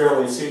can just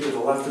barely see to the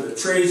left of the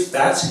trees,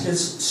 that's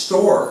his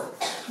store.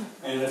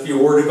 And if you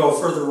were to go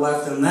further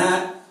left than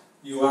that,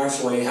 you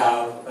actually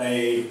have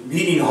a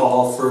meeting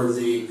hall for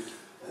the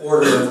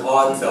Order of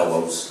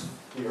Oddfellows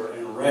here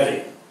in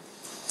Reading.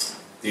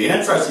 The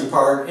interesting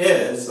part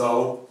is,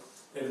 though,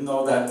 even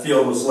though that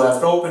field was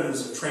left open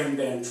as a train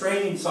band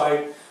training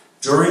site,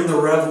 during the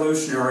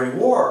Revolutionary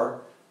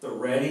War, the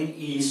Reading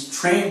East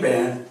Train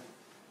Band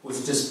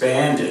was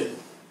disbanded.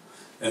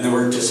 And they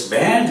were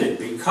disbanded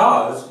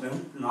because,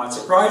 not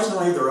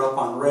surprisingly, they're up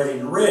on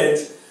Reading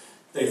Ridge.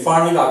 They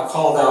finally got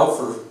called out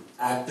for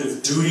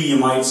active duty, you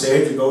might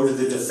say, to go to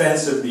the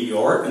defense of New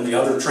York, and the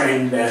other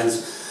train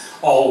bands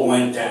all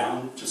went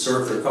down to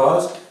serve their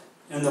cause.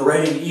 And the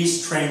Reading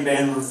East Train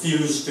Band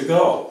refused to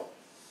go.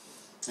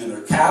 And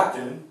their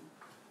captain,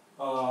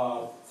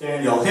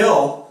 Daniel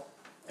Hill,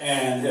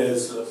 and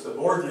his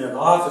subordinate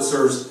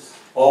officers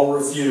all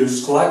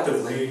refused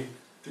collectively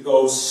to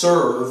go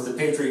serve. The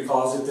Patriot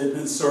cause had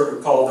been sort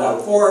of called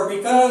out for it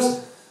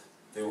because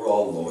they were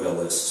all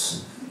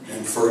loyalists.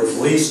 And for at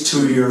least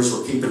 2 years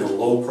were keeping a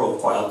low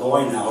profile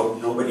going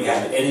out. Nobody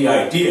had any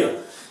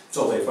idea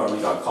until they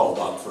finally got called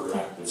up for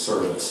active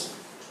service.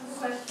 I have a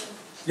question.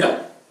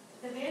 Yep.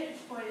 The vantage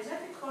point, is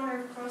that the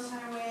corner of Cross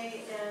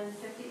Highway and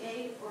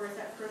 58, or is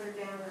that further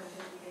down than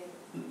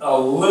 58? A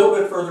little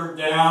bit further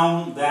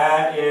down,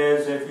 that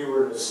is if you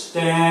were to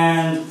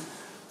stand,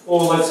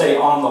 well, let's say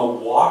on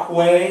the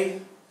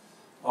walkway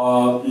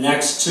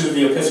next to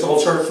the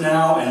Episcopal Church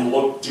now and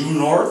look due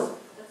north.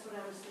 That's what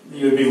I was thinking.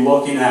 You'd be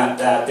looking at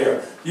that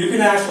there. You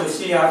can actually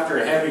see after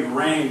a heavy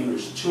rain,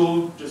 there's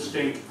two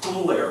distinct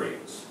pool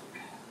areas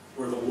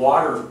where the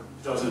water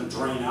doesn't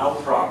drain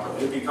out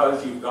properly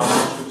because you've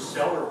got two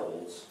cellar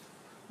holes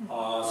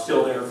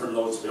still there from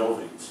those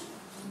buildings.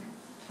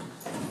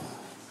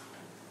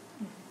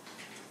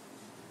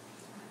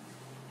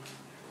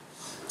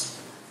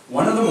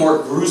 One of the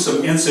more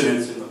gruesome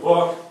incidents in the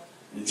book,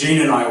 and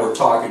Gene and I were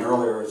talking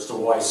earlier as to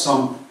why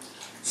some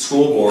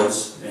school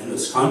boards in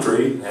this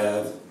country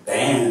have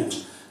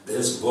banned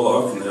this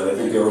book that I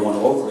think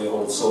everyone locally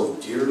holds so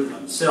dear to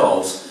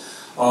themselves.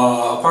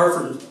 Apart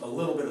from a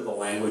little bit of the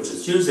language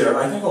that's used there,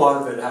 I think a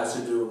lot of it has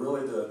to do with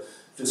really the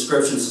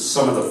descriptions of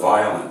some of the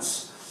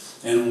violence.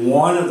 And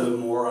one of the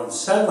more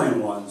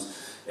unsettling ones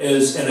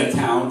is an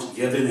account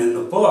given in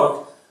the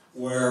book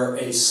where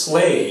a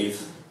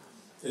slave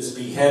is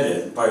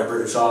beheaded by a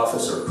British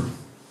officer.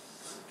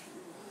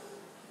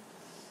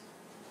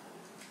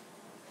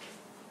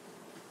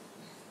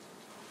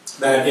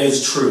 That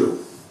is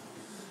true.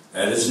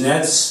 That is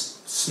Ned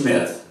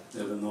Smith.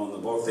 Even though in the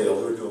book they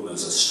allude to him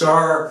as a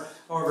star.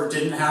 However, it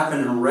didn't happen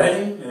in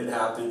Reading. It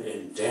happened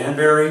in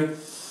Danbury.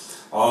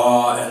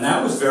 And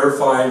that was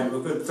verified a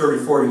good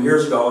 30, 40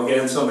 years ago.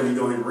 Again, somebody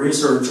doing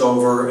research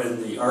over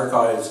in the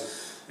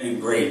archives in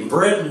Great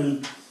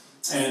Britain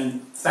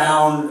and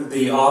found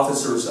the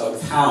officer's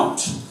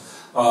account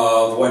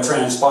of what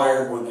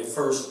transpired when they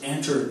first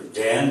entered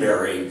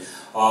Danbury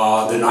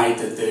the night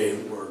that they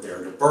were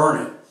there to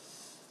burn it.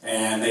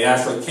 And they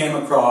actually came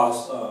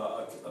across,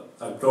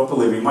 I don't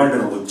believe he might have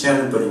been a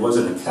lieutenant, but he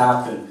wasn't a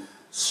captain,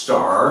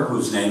 Starr,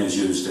 whose name is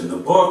used in the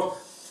book,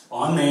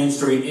 on Main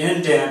Street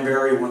in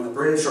Danbury. When the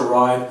British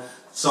arrived,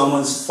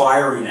 someone's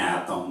firing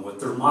at them with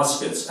their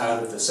muskets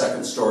out of the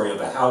second story of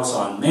a house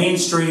on Main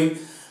Street.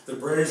 The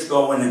British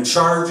go in and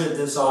charge it.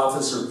 This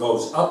officer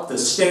goes up the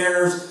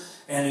stairs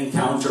and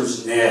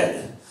encounters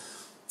Ned.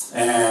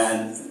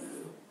 And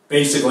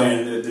basically,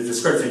 and the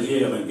description he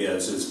even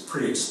gives is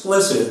pretty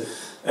explicit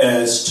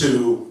as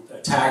to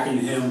attacking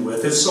him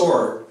with his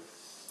sword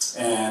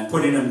and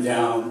putting him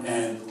down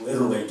and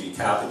literally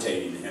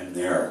decapitating him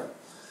there.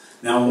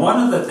 Now, one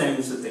of the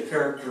things that the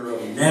character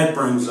of Ned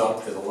brings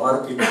up that a lot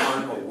of people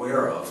aren't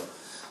aware of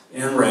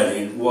in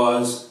Reading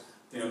was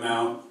the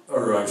amount,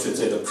 or I should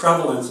say the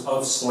prevalence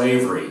of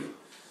slavery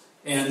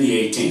in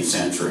the 18th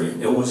century.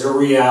 It was a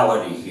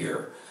reality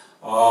here.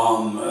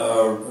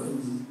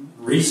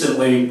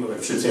 Recently,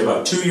 I should say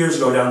about 2 years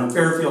ago down in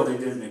Fairfield, they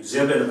did an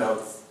exhibit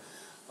about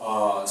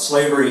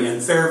slavery in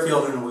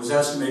Fairfield, and it was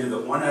estimated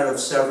that 1 out of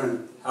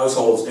 7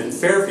 households in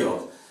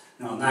Fairfield,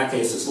 now in that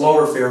case it's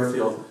Lower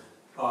Fairfield,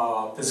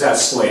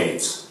 possessed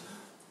slaves.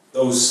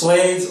 Those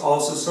slaves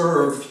also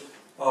served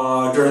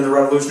during the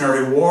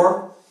Revolutionary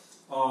War.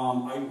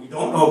 We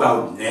don't know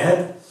about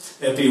Ned,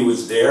 if he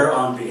was there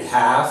on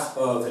behalf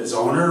of his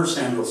owner,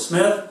 Samuel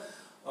Smith,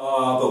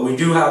 but we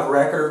do have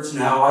records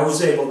now.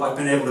 I've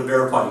been able to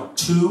verify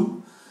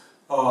 2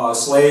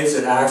 slaves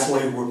that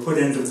actually were put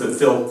in to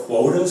fulfill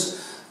quotas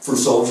for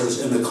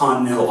soldiers in the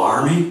Continental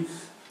Army.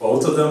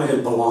 Both of them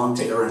had belonged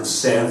to Aaron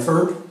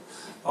Sanford.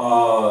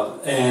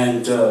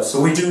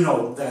 So we do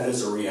know that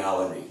is a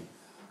reality.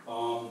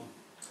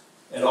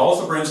 It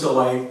also brings to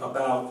light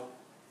about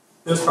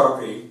this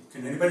property.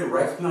 Can anybody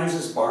recognize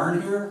this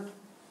barn here?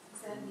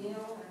 Is that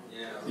Neil?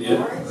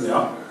 Yeah.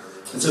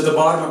 It's at the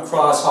bottom of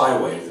Cross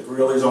Highway. The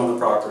Greeley's on the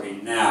property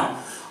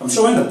now. I'm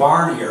showing the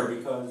barn here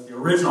because the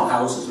original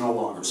house is no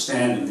longer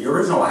standing. The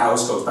original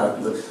house goes back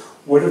to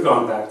would have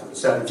gone back to the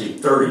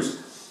 1730s.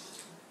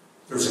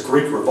 There's a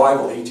Greek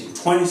Revival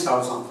 1820s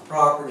house on the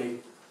property,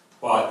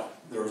 but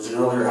there was an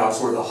earlier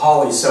house where the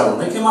Hollies settled.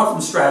 They came up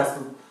from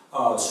Stratford.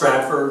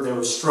 They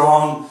were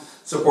strong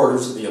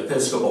supporters of the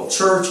Episcopal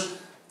Church.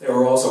 They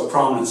were also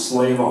prominent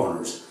slave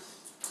owners.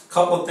 A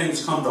couple of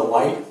things come to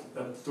light.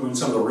 Doing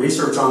some of the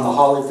research on the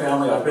Holly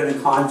family, I've been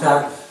in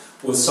contact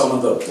with some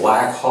of the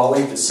Black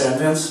Holly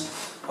descendants.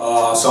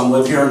 Some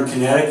live here in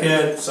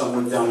Connecticut, some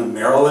live down in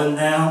Maryland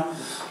now.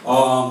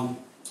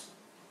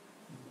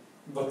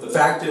 But the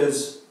fact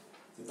is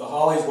that the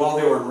Hollies, while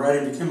they were in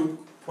Reading, became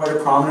quite a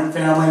prominent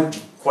family,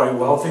 quite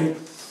wealthy,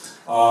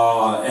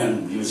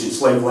 and using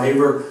slave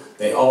labor.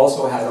 They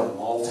also had a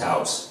malt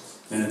house.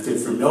 And if you're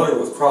familiar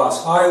with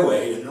Cross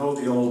Highway, you know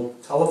the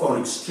old telephone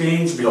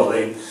exchange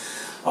building,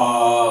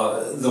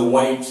 the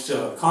white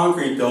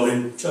concrete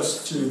building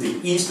just to the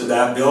east of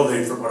that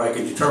building, from what I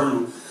could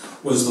determine,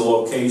 was the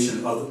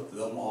location of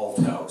the malt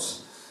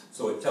house.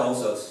 So it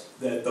tells us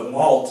that the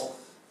malt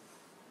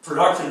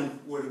production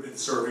would have been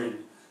serving,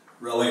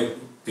 really,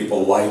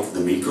 people like the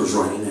Meekers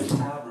running a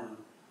tavern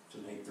to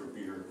make their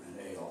beer and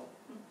ale.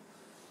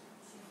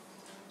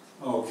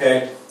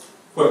 Okay,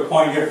 quick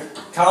point here.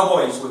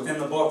 Cowboys, within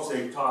the books,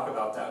 they talk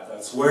about that.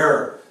 That's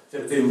where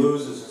Timothy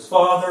loses his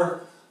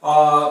father.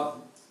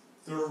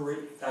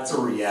 That's a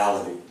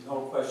reality,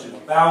 no question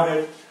about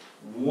it.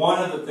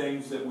 One of the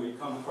things that we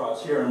come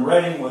across here in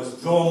Reading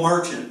was Joel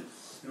Merchant,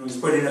 who was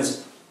putting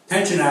his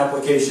pension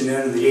application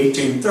in the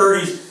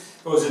 1830s.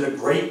 Goes into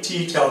great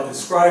detail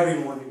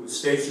describing when he was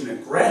stationed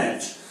at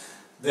Greenwich,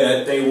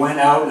 that they went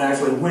out and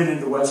actually went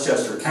into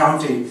Westchester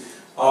County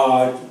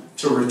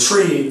to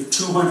retrieve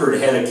 200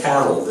 head of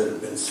cattle that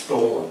had been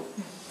stolen.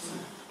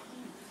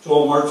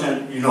 Joel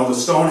Merchant, you know the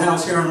stone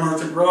house here on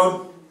Merchant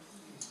Road?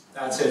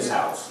 That's his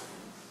house.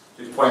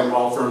 Did quite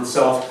well for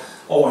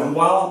himself. Oh, and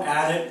while I'm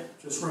at it,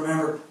 just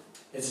remember,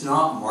 it's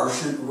not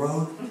Marchant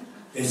Road,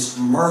 it's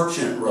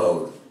Merchant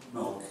Road.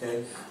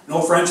 Okay?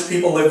 No French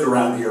people lived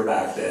around here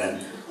back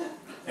then.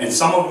 And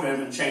some of them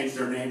even changed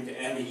their name to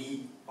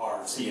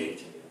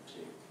M-E-R-C-H-A-N-T.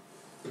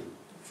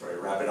 Try to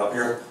wrap it up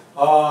here.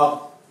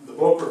 The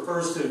book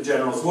refers to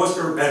Generals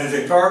Worcester,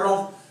 Benedict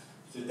Arnold.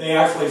 Did they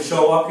actually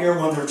show up here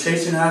when they're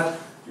chasing that?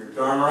 You're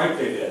darn right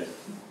they did.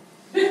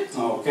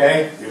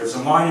 Okay, here's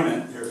a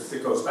monument.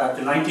 It goes back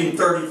to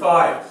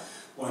 1935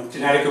 when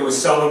Connecticut was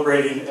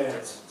celebrating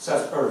its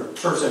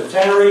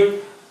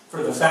tercentenary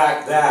for the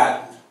fact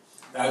that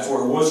that's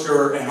where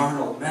Worcester and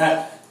Arnold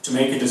met to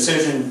make a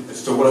decision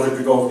as to whether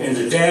to go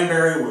into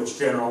Danbury, which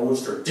General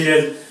Worcester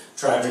did.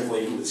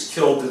 Tragically, he was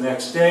killed the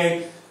next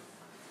day.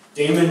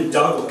 Damon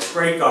Douglas,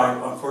 great guy,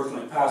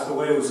 unfortunately passed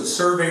away, was a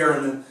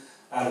surveyor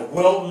out of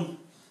Wilton,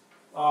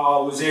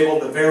 was able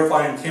to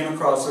verify and came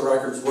across the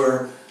records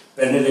where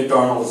Benedict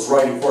Arnold was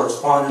writing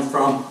correspondence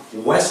from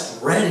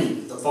West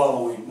Reading the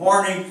following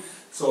morning.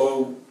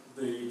 So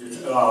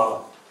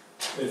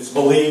it's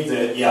believed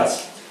that,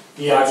 yes,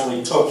 he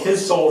actually took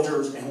his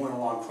soldiers and went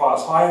along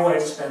Cross Highway,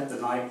 spent the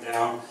night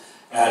down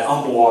at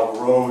Umbawag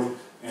Road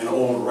and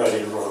Old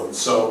Reading Road.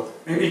 So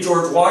maybe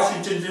George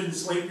Washington didn't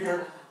sleep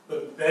here,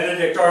 but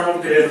Benedict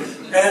Arnold did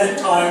at a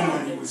time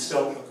when he was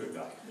still a good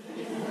guy.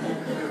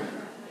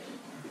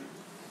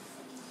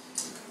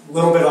 A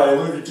little bit I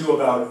alluded to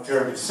about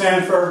Jeremy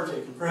Sanford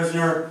taken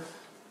prisoner.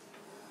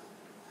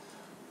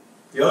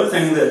 The other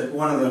thing that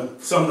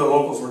some of the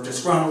locals were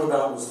disgruntled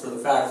about was for the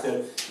fact that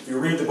if you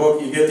read the book,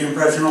 you get the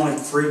impression only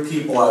 3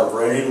 people out of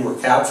Reading were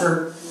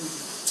captured.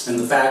 And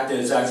the fact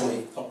is,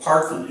 actually,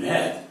 apart from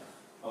Ned,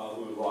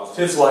 who lost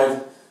his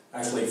life,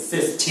 actually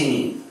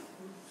 15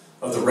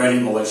 of the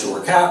Reading militia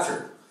were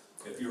captured.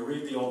 If you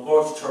read the old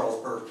books,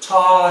 Charles Burt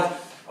Todd,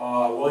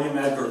 William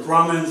Edgar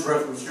Drummond's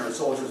Revolutionary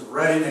Soldiers of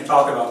Reading, they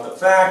talk about the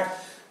fact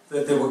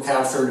that they were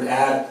captured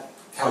at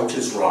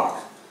Couch's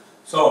Rock.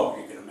 So,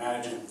 you can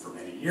imagine, for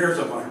many years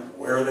I wondered,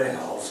 where the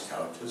hell's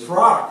Couch's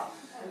Rock?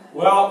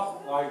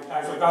 Well, I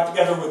actually got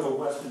together with a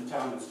Weston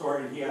town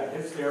historian, he had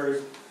his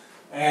theories,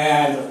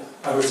 and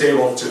I was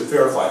able to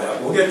verify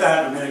that. We'll get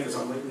that in a minute because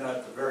I'm leaving that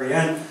at the very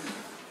end.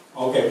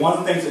 Okay, one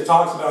of the things it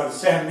talks about is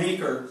Sam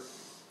Meeker,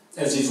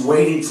 as he's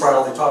waiting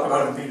trial, they talk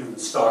about him being in the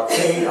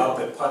stockade up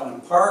at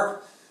Putnam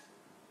Park.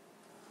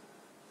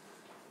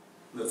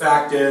 The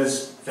fact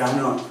is, down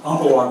on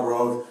Umbawag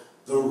Road,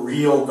 the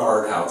real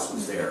guardhouse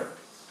was there,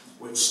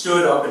 which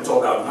stood up until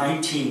about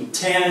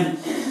 1910,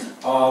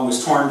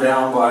 was torn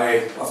down by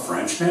a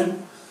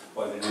Frenchman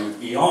by the name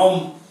of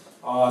Guillaume,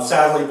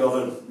 sadly built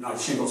a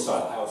nice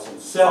shingle-style house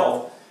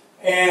himself,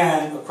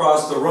 and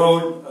across the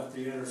road at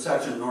the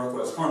intersection of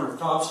northwest corner of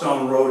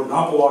Topstone Road and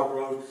Umbawag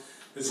Road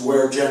is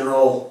where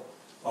General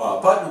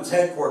Putnam's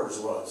headquarters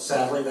was.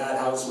 Sadly, that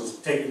house was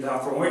taken down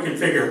from what we can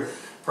figure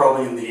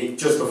probably in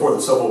just before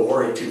the Civil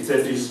War,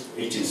 1850s,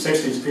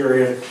 1860s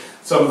period.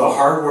 Some of the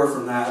hardware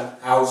from that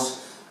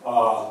house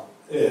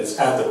is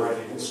at the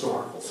Reading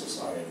Historical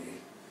Society.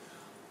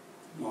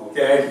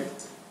 Okay,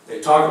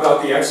 they talk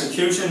about the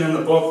execution in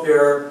the book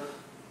there.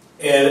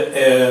 It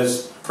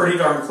is pretty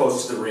darn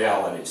close to the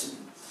realities.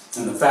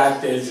 And the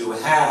fact is you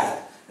had,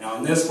 now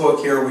in this book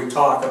here we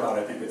talk about,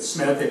 I think it's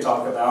Smith they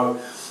talk about,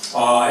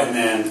 and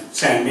then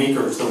Sam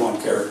Meeker is the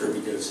one character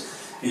because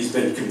he's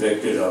been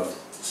convicted of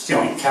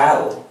stealing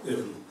cattle.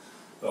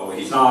 Though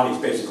he's not,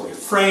 he's basically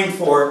framed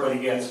for it, but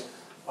he gets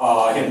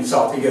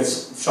he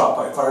gets shot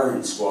by a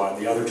firing squad.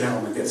 The other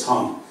gentleman gets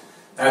hung.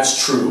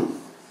 That's true.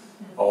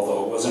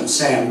 Although it wasn't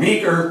Sam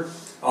Meeker.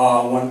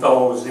 One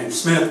fellow was named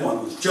Smith,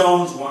 one was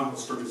Jones, one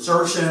was for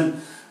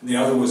desertion, and the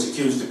other was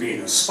accused of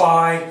being a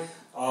spy.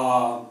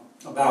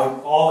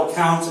 About all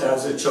accounts,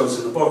 as it shows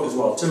in the book as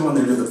well too, when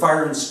they did the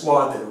firing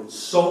squad, that it was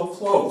so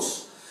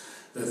close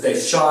that they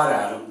shot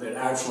at him that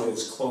actually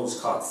his clothes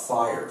caught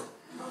fire.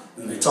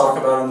 And they talk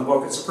about it in the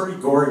book, it's a pretty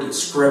gory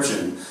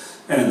description,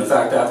 and the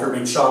fact after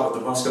being shot with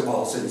the musket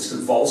balls, he's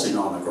convulsing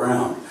on the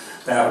ground.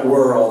 That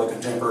were all the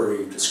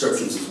contemporary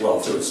descriptions as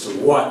well too, as to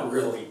what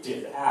really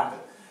did happen.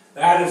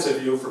 That is a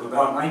view from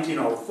about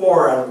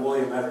 1904 out of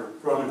William Edgar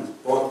Drummond's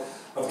book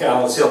of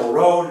Gallows Hill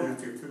Road, and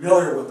if you're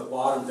familiar with the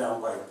bottom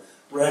down by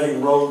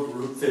Reading Road,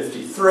 Route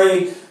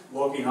 53,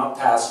 looking up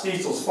past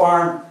Diesel's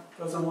farm,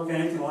 doesn't look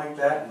anything like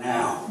that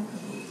now.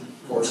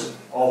 Of course,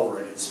 all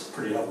of it is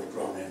pretty heavily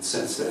grown in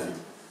since then.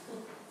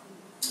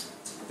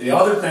 The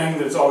other thing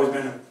that's always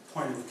been a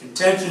point of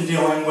contention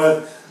dealing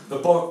with the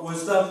book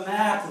was the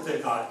map that they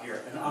got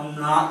here. And I'm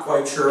not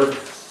quite sure,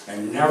 I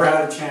never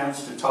had a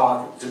chance to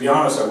talk. To be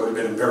honest, I would have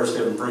been embarrassed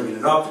even bringing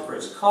it up to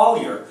Chris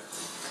Collier.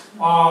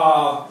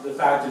 The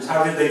fact is,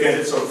 how did they get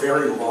it so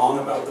very long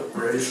about the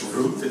British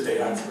route that they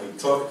actually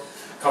took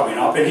coming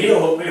up? And he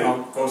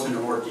goes into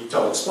more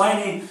detail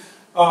explaining.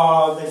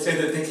 They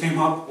say that they came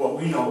up what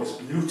we know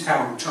as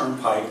Newtown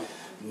Turnpike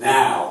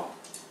now.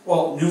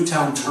 Well,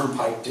 Newtown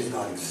Turnpike did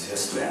not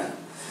exist then,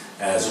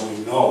 as we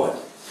know it.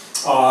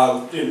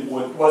 Didn't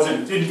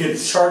get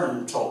chartered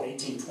until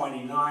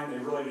 1829. They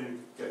really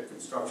didn't get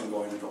construction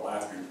going until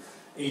after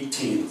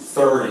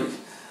 1830.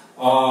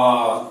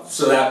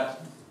 So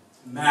that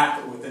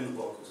map within the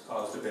book has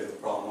caused a bit of a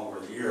problem over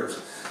the years.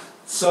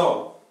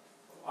 So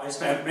I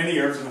spent many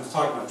years, and I was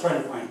talking about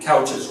trying to find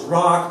Couch's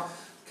Rock.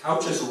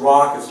 Couch's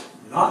Rock is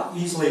not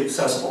easily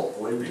accessible,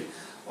 believe me.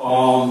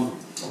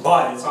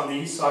 But it's on the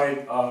east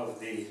side of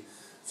the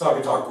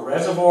Saugatuck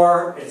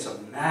Reservoir. It's a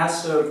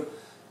massive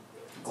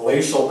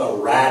glacial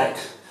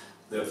erratic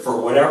that,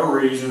 for whatever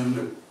reason,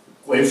 the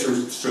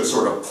glaciers just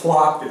sort of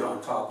plopped it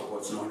on top of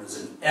what's known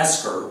as an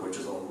esker, which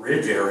is a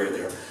ridge area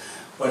there.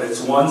 But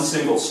it's one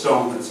single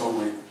stone that's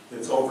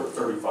over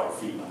 35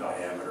 feet in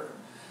diameter.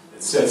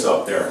 It sits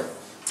up there.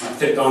 I've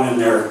gone in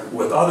there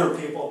with other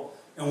people,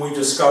 and we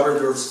discovered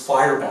there's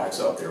firebacks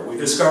up there. We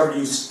discovered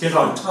you get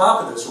on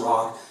top of this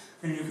rock,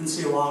 and you can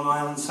see Long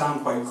Island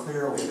Sound quite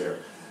clearly there.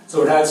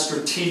 So it had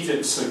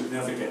strategic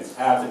significance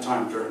at the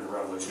time during the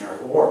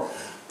Revolutionary War.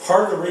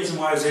 Part of the reason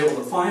why I was able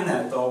to find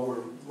that, though,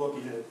 we're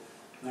looking at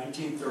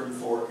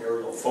 1934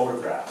 aerial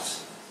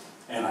photographs.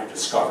 And I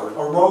discovered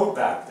a road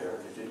back there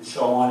that didn't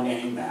show on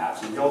any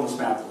maps. And the oldest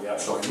map that we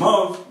have showing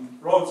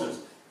roads is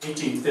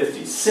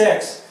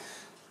 1856.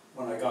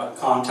 When I got in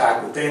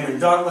contact with Damon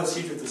Douglas,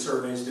 he did the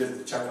surveys, did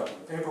the checkup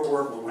and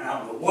paperwork. We went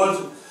out in the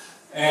woods,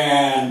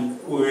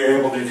 and we were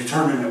able to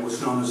determine it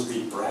was known as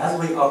the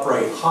Bradley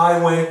Upright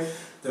Highway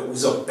that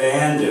was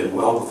abandoned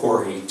well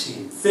before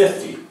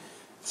 1850.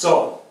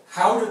 So,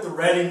 how did the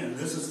Reading, and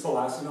this is the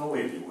last thing I'll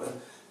leave you with,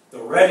 the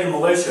Reading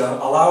militia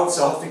allow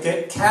itself to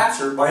get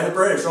captured by the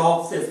British,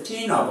 all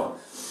 15 of them,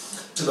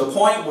 to the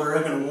point where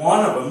even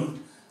one of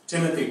them,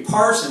 Timothy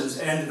Parsons,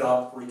 ended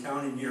up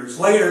recounting years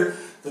later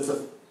that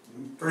the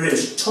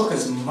British took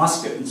his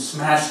musket and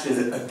smashed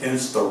it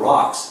against the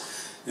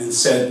rocks and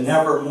said,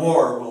 "Never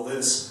more will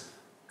this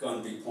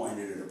gun be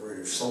pointed at a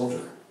British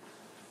soldier."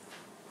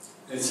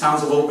 It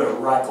sounds a little bit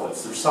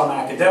reckless. There's some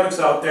academics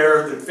out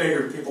there that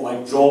figured people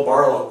like Joel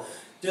Barlow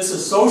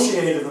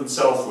disassociated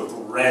themselves with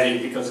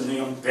Reading because of the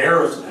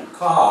embarrassment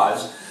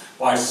caused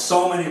by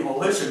so many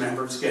militia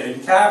members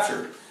getting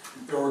captured.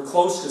 There were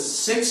close to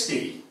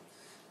 60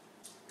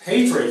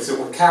 patriots that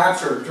were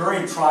captured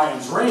during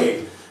Tryon's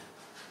raid,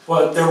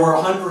 but there were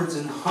hundreds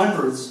and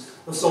hundreds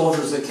of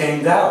soldiers that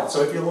came down.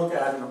 So if you look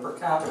at it on a per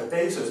capita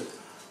basis,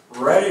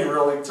 Reading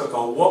really took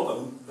a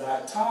whooping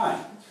that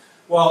time.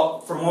 Well,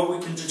 from what we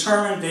can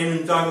determine,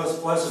 Damon Douglas,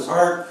 bless his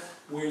heart,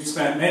 we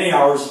spent many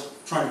hours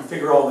trying to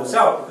figure all this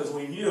out because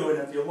we knew, and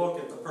if you look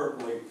at the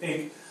purpley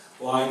pink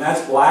line,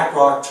 that's Black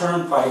Rock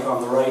Turnpike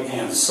on the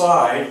right-hand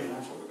side. And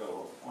actually, we've got a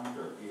little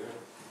pointer here.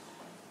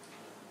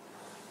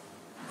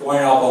 Going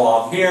up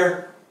along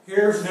here,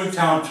 here's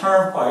Newtown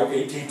Turnpike,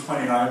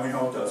 1829. We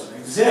know it doesn't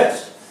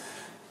exist.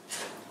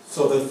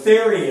 So the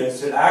theory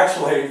is that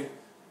actually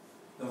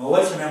the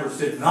militia members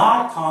did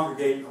not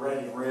congregate in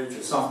Reading Ridge,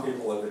 as some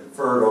people have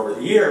inferred over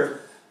the years,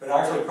 but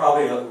actually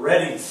probably at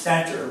Reading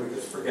Center,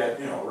 because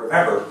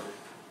remember,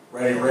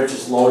 Reading Ridge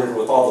is loaded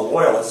with all the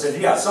loyalists,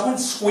 and yeah, someone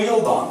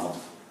squealed on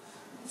them.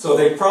 So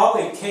they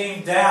probably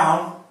came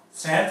down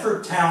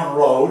Sanford Town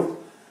Road,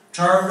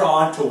 turned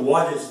on to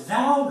what is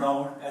now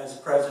known as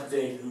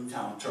present-day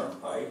Newtown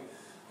Turnpike,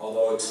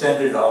 although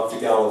extended up to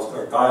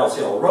Giles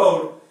Hill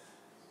Road,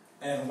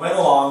 and went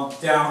along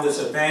down this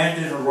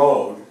abandoned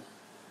road,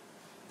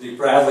 the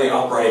Bradley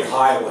Upright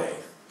Highway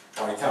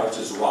by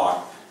Couch's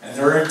Rock. And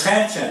their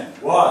intention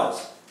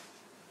was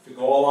to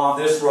go along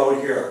this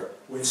road here,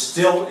 which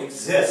still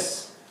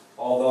exists,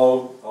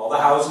 although all the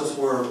houses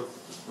were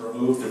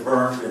removed and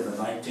burned in the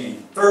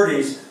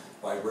 1930s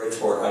by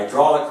Bridgeport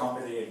Hydraulic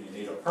Company, and you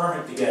need a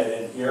permit to get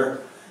in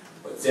here.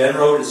 But Den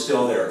Road is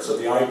still there. So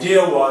the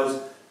idea was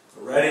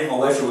the Reading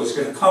militia was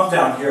going to come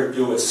down here,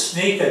 do a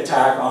sneak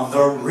attack on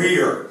the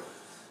rear,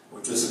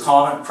 which is a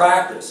common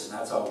practice, and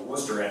that's how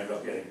Worcester ended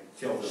up getting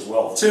killed as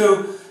well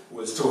too,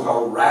 was to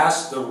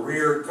harass the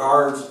rear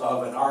guards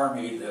of an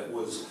army that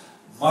was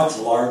much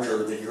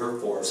larger than your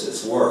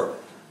forces were.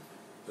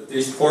 But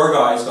these poor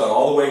guys got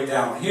all the way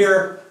down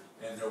here,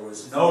 and there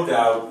was no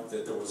doubt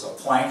that there was a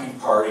flanking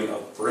party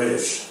of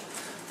British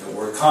that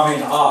were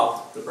coming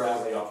up the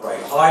Bradley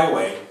Upright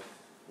Highway,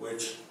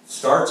 which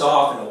starts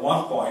off and at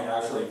one point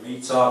actually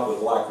meets up with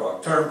Black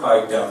Rock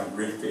Turnpike down in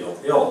Greenfield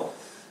Hill,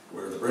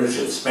 where the British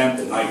had spent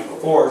the night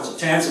before. So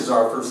chances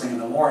are, first thing in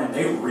the morning,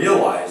 they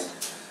realized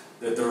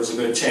that there was a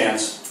good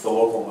chance the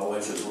local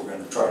militias were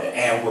going to try to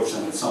ambush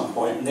them at some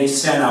point, and they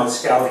sent out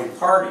scouting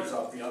parties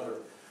up the other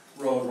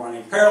road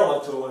running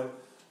parallel to it,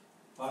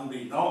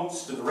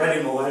 unbeknownst to the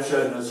Reading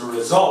militia, and as a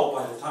result,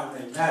 by the time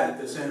they met at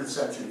this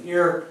intersection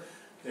here,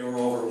 they were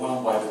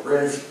overwhelmed by the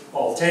British,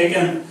 all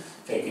taken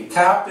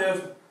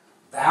captive,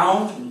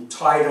 bound and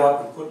tied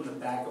up and put in the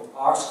back of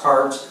ox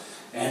carts,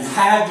 and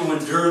had to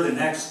endure the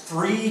next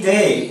 3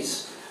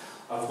 days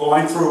of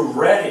going through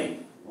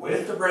Reading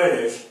with the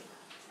British,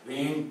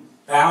 being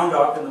bound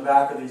up in the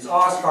back of these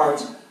ox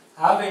carts,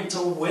 having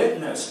to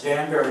witness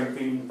Danbury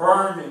being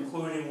burned,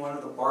 including one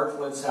of the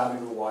Bartletts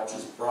having to watch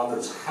his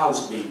brother's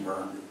house being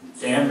burned.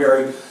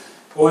 Danbury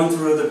going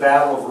through the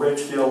Battle of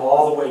Richfield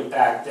all the way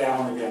back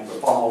down again the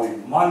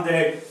following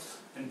Monday,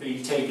 and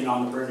being taken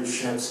on the British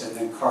ships and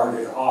then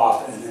carted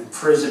off and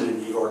imprisoned in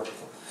New York.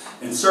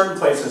 In certain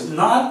places,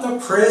 not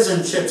the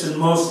prison ships in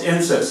most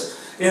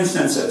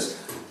instances.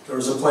 There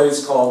was a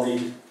place called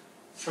the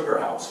Sugar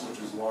House, which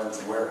is a large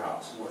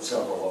warehouse, where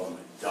several of them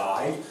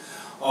died,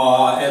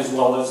 as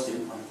well as the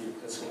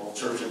Episcopal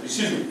Church,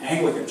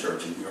 Anglican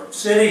Church in New York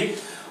City,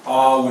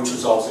 which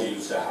was also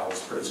used to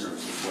house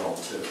prisoners as well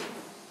too.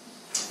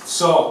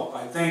 So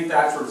I think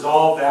that's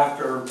resolved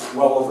after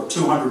well over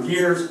 200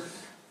 years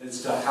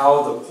as to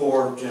how the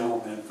poor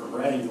gentlemen from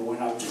Reading who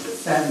went out to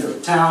defend their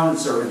town and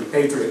serve the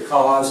patriot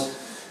cause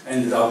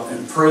ended up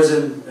in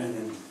prison, and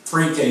in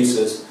 3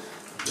 cases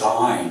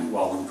dying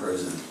while in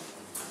prison.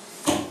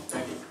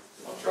 Thank you.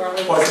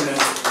 Charlie? Question and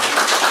answer.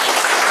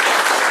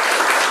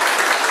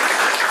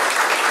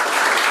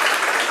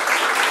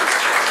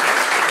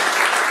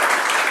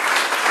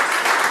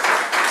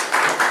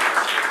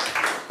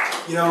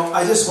 You know,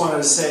 I just wanted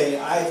to say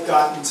I've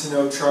gotten to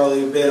know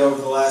Charlie a bit over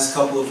the last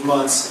couple of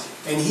months,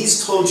 and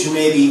he's told you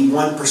maybe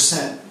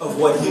 1% of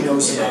what he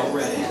knows about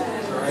Reading.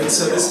 All right,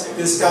 so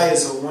this guy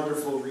is a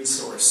wonderful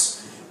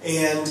resource,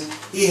 and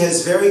he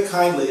has very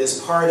kindly,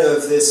 as part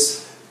of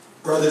this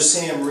Brother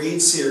Sam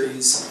Reed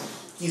series,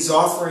 he's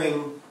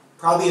offering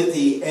probably at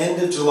the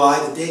end of July,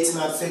 the date's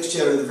not fixed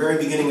yet, or the very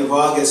beginning of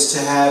August,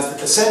 to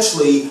have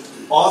essentially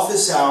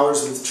office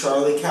hours with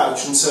Charley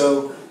Couch, and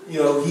so. You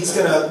know, he's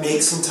going to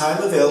make some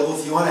time available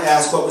if you want to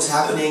ask what was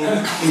happening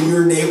in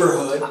your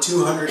neighborhood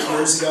 200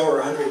 years ago or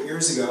 100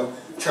 years ago.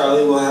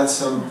 Charlie will have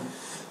some,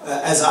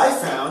 as I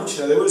found, you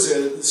know, there was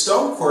a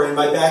stone quarry in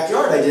my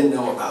backyard I didn't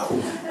know about.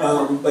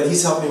 But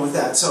he's helped me with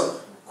that.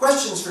 So,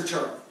 questions for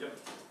Charlie? Yep.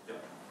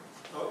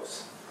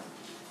 Folks?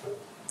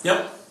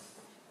 Yep.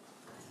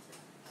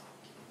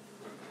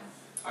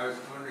 I was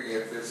wondering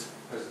if this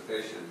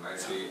presentation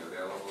might be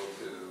available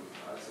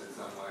to us in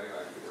some way,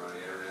 like either on the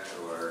internet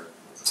or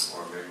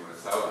maybe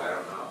myself, I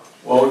don't know.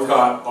 Well, we've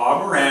got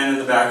Bob Moran in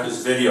the back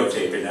who's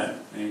videotaping it,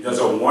 and he does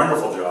a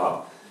wonderful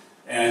job.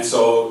 And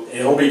so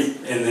it'll be,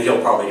 and then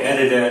he'll probably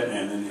edit it,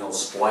 and then he'll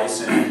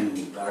splice in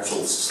the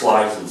actual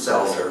slides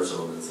themselves there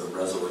so that the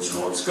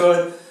resolution looks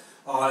good,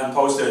 and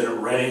post it at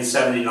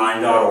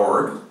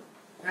reading79.org.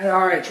 At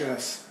our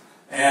address.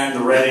 And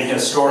the Reading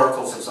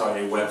Historical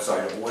Society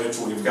website, of which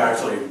we've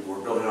actually,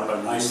 we're building up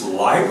a nice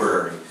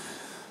library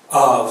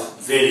of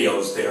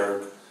videos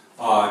there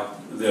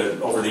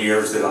over the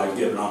years that I've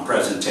given on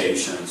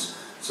presentations.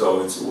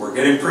 So we're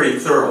getting pretty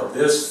thorough.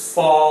 This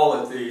fall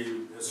at the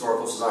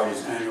Historical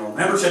Society's annual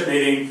membership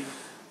meeting,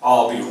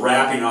 I'll be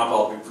wrapping up,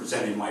 I'll be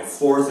presenting my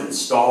 4th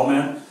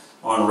installment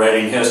on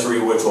Reading history,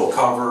 which will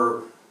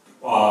cover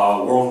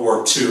World War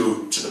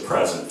II to the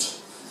present.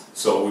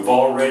 So we've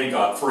already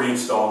got 3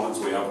 installments.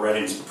 We have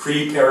Reading's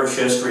pre-parish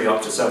history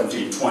up to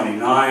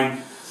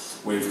 1729.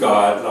 We've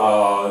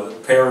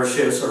got parish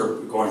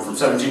history going from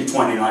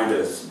 1729 to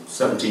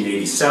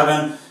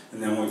 1787,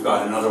 and then we've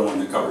got another one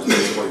that covers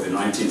basically the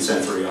 19th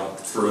century up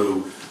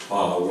through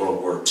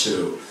World War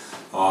II.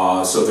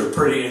 So they're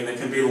pretty, and they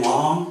can be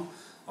long.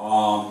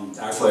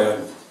 Actually,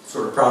 I'm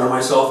sort of proud of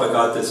myself. I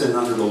got this in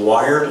under the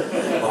wire.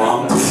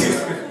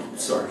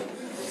 Sorry.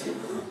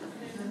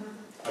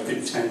 I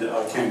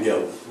can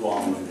get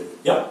long-winded.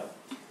 Yep.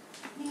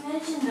 You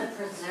mentioned the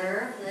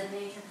preserve, the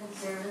Nature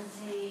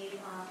Conservancy,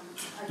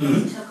 I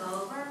guess took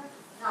over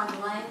on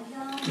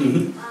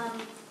Limekiln.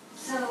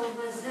 So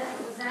was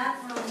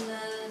that from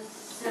the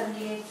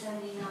 78,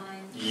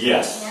 79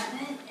 Yes.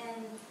 encampment?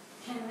 And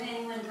can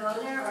anyone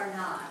go there or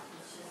not?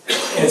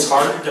 It's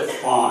hard to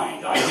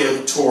find. I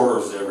give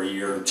tours every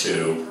year or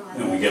two,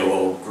 and we get a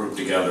little group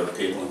together of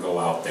people and go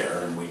out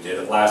there, and we did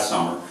it last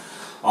summer.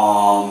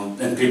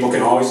 And people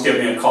can always give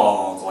me a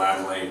call. I'll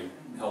gladly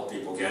help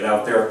people get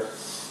out there.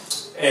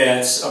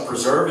 It's a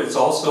preserve. It's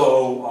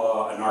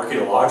also an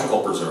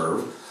archaeological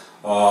preserve.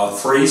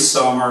 3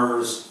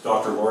 summers,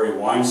 Dr. Lori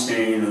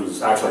Weinstein,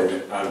 who's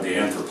actually out of the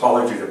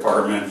anthropology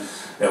department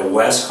at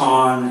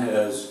WestCon,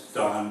 has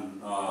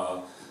done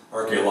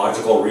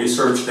archaeological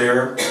research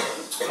there.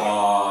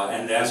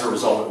 And as a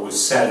result, it was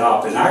set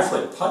up. And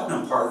actually,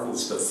 Putnam Park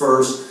was the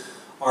first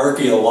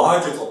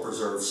archaeological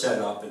preserve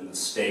set up in the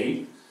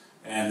state.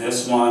 And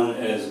this one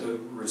has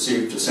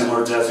received a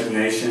similar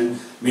designation,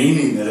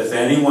 meaning that if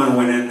anyone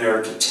went in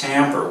there to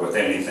tamper with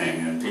anything,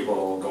 and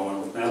people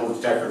going with metal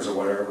detectors or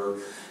whatever,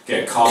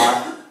 get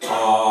caught,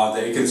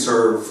 they can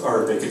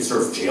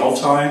serve jail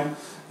time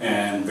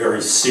and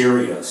very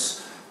serious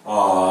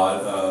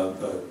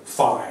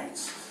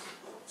fines.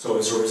 So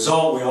as a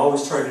result, we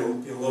always try to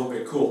be a little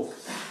bit cool.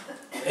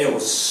 It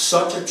was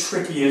such a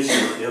tricky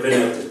issue, even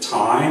at the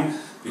time,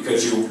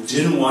 because you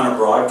didn't want to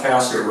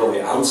broadcast it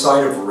really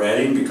outside of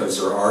Reading, because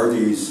there are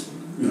these,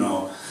 you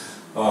know,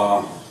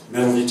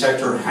 metal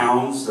detector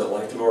hounds that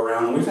like to go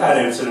around. And we've had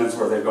incidents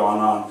where they've gone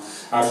on,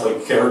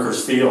 actually,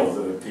 Carrickers Field,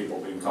 the people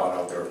being caught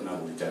out there with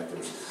metal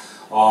detectors.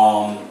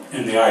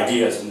 And the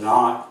idea is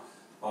not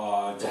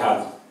to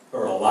have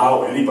or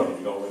allow anybody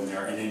to go in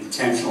there and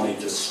intentionally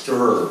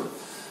disturb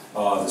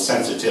the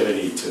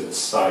sensitivity to the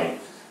site.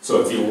 So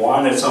if you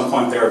want at some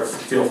point there,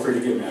 feel free to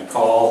give me a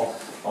call,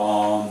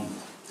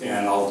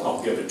 and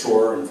I'll give a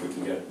tour, and if we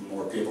can get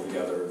more people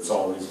together, it's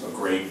always a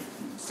great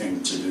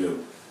thing to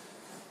do.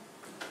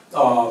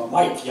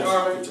 Mike, yes?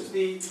 Norman,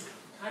 the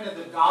kind of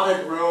the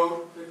dotted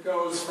road that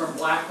goes from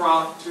Black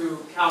Rock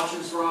to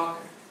Couch's Rock,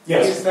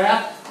 Yes. is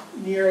that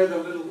near the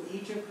Little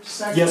Egypt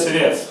section? Yes, it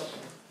is.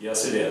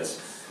 Yes, it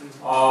is.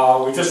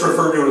 We just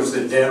refer to it as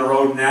the Den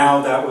Road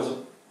now. That was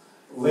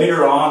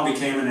later on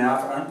became an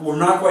we're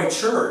not quite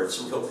sure. It's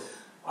real.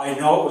 I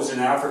know it was an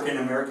African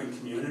American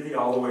community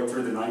all the way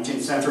through the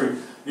 19th century.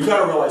 You've got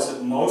to realize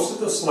that most of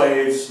the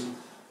slaves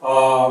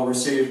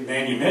received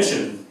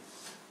manumission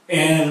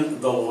in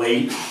the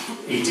late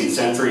 18th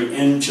century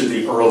into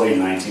the early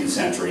 19th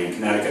century in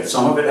Connecticut.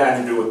 Some of it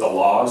had to do with the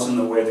laws and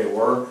the way they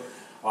were.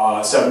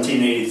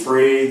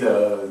 1783,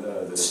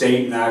 the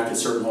state enacted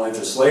certain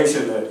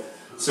legislation that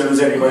as soon as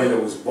anybody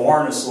that was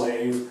born a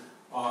slave,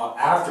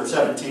 after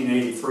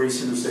 1783, as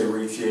soon as they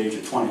reached the age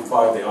of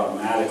 25, they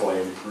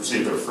automatically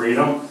received their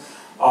freedom.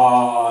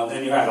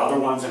 Then you had other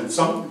ones, and in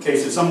some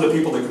cases, some of the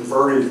people that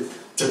converted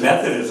to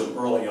Methodism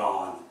early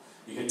on,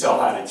 you could tell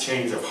had a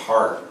change of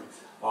heart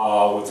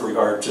with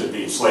regard to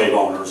being slave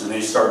owners, and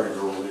they started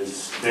to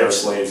release their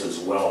slaves as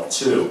well,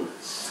 too.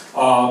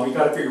 We've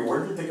got to figure,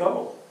 where did they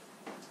go?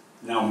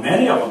 Now,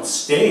 many of them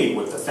stayed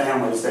with the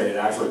families they had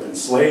actually been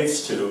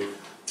slaves to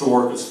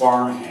work as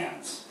farm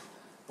hands.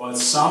 But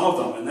some of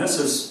them, and this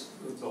is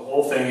the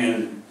whole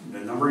thing, and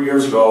a number of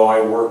years ago I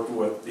worked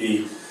with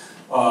the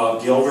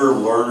Gilder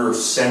Lerner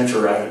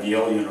Center out of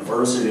Yale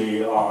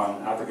University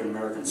on African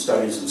American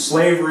Studies and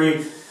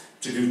Slavery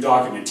to do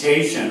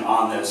documentation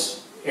on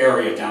this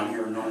area down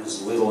here known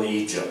as Little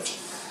Egypt.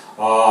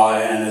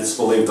 And it's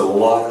believed that a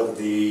lot of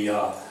the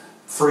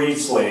freed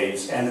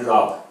slaves ended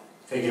up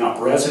taking up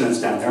residence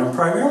down there, and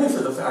primarily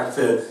for the fact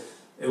that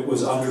it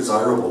was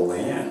undesirable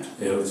land.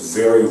 It was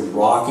very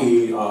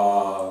rocky,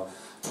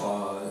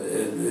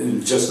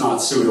 just not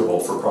suitable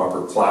for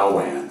proper plow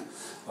land.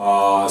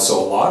 So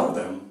a lot of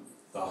them,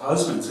 the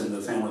husbands in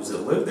the families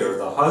that lived there,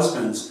 the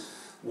husbands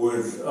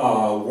would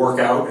work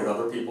out at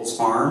other people's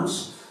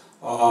farms,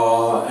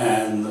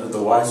 and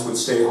the wives would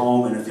stay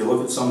home. And if you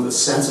look at some of the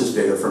census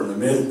data from the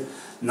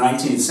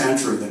mid-19th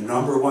century, the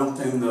number one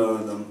thing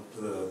the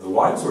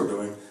wives were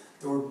doing,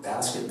 they were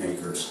basket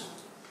makers.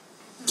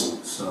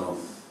 So,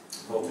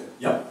 okay.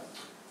 Yep.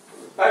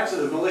 Back to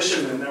the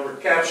militiamen that were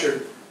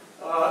captured.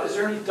 Is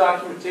there any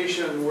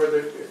documentation whether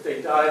if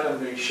they died on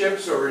the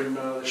ships or in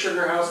the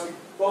sugar house?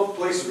 Both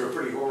places were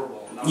pretty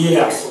horrible.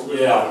 Yes,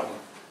 yeah.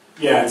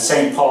 Yeah, in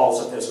St.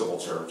 Paul's Episcopal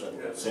Church, I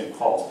believe, St.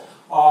 Paul's.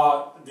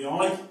 The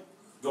only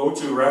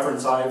go-to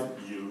reference I've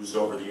used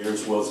over the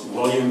years was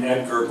William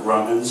Edgar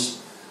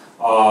Grumman's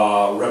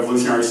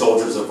Revolutionary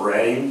Soldiers of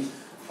Reading.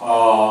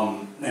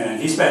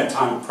 And he spent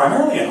time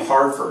primarily in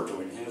Hartford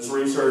doing his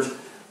research,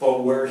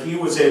 but where he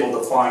was able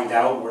to find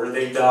out where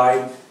they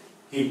died,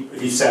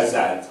 he says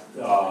that.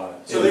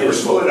 So they were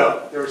split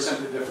up. They were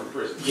sent to different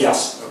prisons.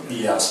 Yes, okay.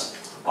 Yes.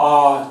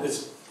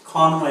 It's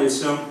commonly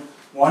assumed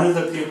one of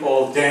the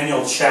people,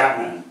 Daniel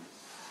Chapman,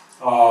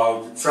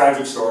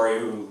 tragic story,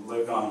 who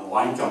lived on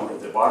Limekiln, at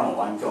the bottom of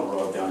Limekiln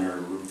Road down here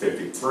at Route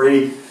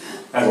 53,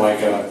 had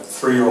like a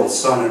 3-year-old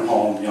son at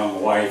home,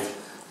 young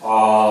wife.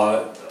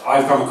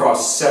 I've come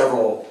across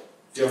several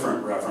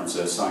different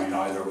references. I mean,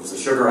 either it was the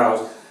sugar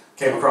house,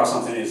 came across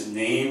something, his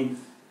name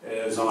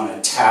is on a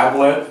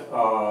tablet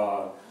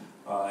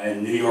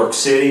in New York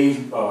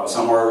City,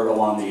 somewhere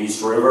along the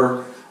East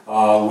River,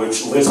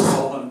 which lists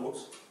all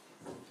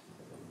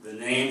the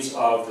names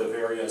of the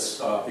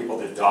various people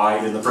that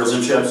died in the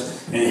prison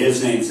ships, and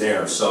his name's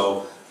there.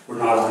 So we're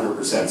not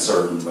 100%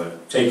 certain,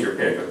 but take your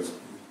pick. It was a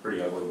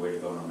pretty ugly way to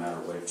go, no matter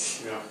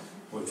which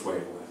way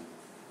it went.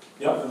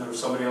 Yep, and there was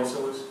somebody else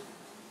that was.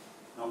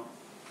 No.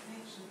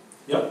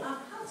 Yep. How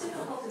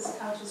difficult is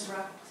Couch's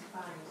Rock to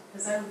find?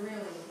 Because I really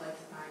would like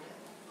to find it.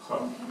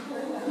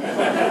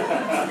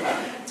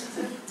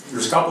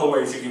 There's a couple of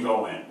ways you can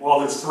go in. Well,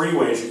 there's 3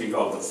 ways you can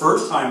go. The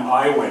first time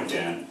I went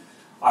in,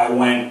 I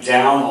went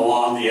down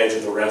along the edge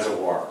of the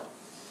reservoir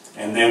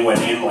and then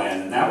went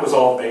inland, and that was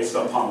all based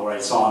upon what I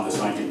saw in this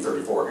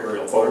 1934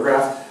 aerial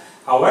photograph.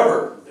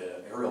 However,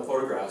 the aerial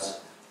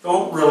photographs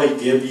don't really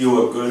give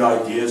you a good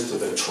idea as to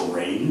the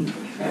terrain.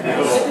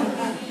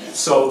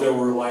 So there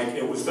were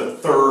it was the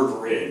 3rd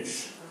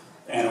ridge.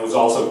 And it was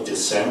also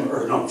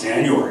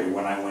January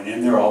when I went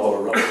in there, although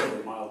a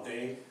relatively mild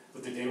day,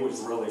 but the day was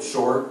really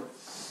short.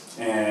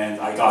 And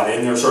I got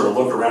in there, sort of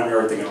looked around and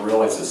everything, and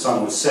realized the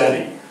sun was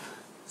setting.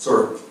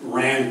 Sort of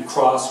ran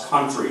cross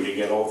country to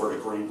get over to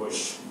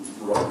Greenbush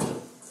Road to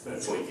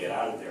eventually get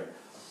out of there.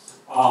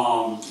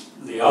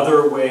 The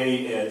other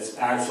way is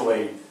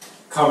actually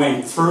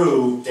coming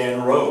through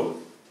Den Road.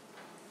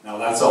 Now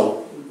that's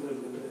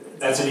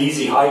an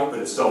easy hike, but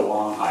it's still a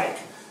long hike.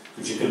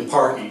 But you can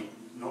park,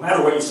 no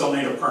matter what, you still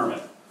need a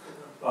permit.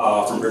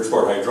 From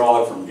Bridgeport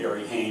Hydraulic, from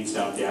Gary Haynes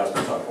down at the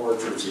Aspentuck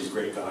Orchards, he's a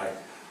great guy.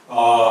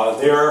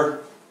 There,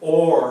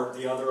 or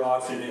the other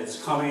option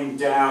is coming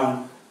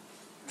down,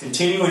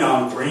 continuing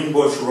on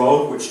Greenbush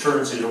Road, which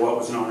turns into what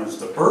was known as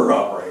the Bird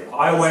Operated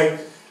Highway,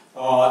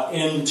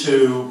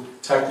 into,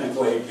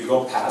 technically, you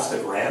go past the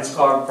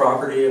Granskog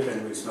property, if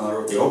anybody's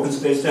familiar with the open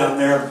space down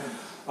there,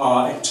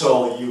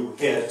 until you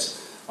hit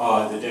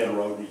the Den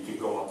Road, and you can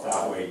go up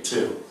that way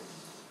too.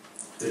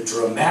 The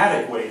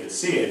dramatic way to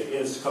see it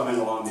is coming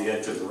along the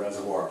edge of the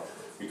reservoir,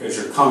 because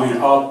you're coming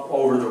up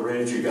over the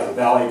ridge, you got a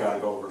valley, you got to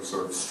go over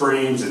sort of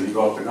streams, and you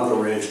go up another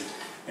ridge,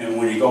 and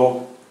when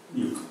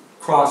you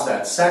cross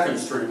that second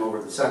stream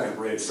over the second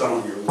ridge,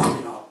 suddenly you're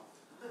looking up.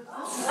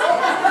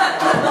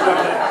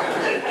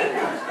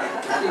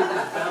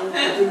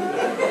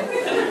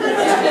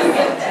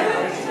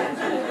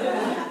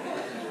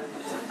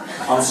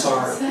 I'm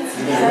sorry.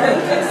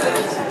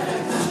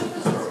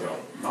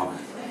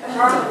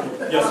 Charlie,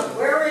 Yes.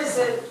 where is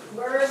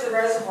the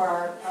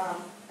reservoir,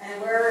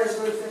 and where is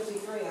Route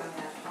 53 on that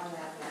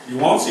map? You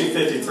won't see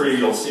 53,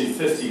 you'll see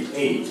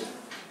 58.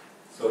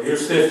 So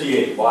here's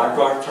 58, Black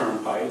Rock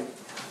Turnpike.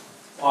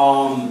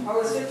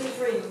 Oh, is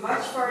 53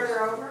 much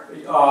farther over?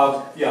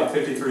 Yeah,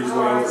 53 is way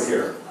over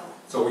here.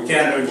 So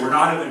we're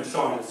not even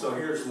showing it. So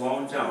here's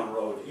Lonetown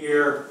Road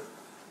here.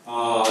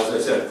 As I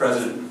said,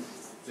 President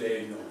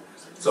Day.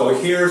 So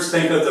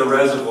think of the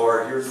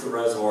reservoir, here's the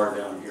reservoir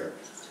down here.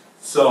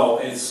 So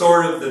it's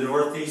sort of the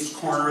northeast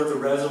corner of the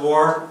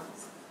reservoir,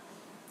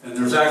 and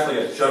there's actually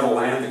a jut of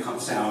land that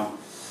comes down,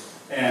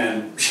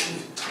 and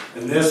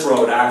this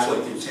road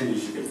actually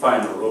continues. You can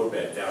find the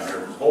roadbed down there.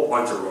 There's a whole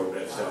bunch of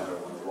roadbeds down there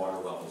when the water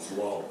level's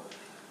low.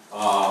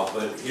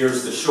 But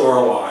here's the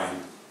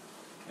shoreline,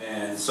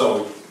 and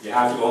so you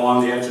have to go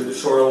along the edge of the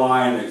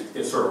shoreline. It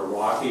gets sort of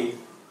rocky.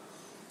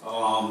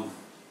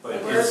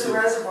 But Where's the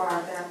reservoir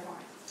at that point?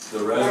 The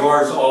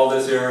reservoir is all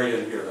this area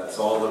in here. That's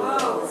all the reservoir.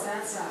 Oh, it's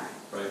that side.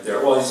 Right there.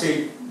 Well, you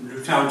see,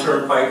 Newtown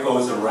Turnpike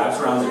goes and wraps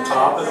around the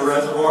top of the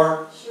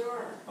reservoir.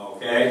 Sure.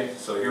 Okay,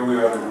 so here we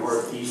are in the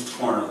northeast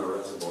corner of the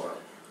reservoir.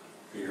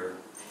 Here.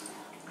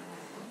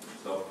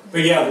 So,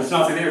 but yeah, there's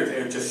nothing there.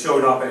 It just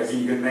showed up as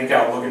you can make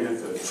out looking at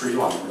the tree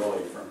line,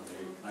 really, from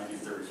the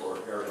 1934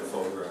 aerial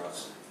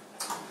photographs.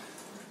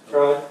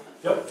 Charlie?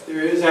 Yep.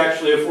 There is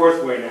actually a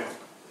fourth way now.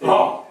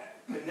 Oh.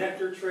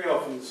 Connector trail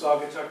from the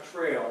Saugatuck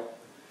Trail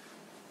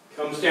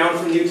comes down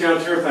from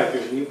Newtown Turnpike.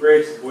 There's a new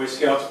bridge the Boy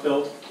Scouts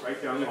built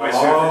right down there by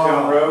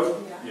Sanfordtown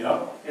Road.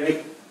 Yeah. And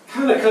it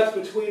kind of cuts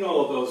between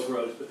all of those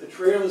roads. But the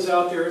trail is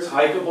out there. It's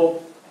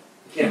hikeable.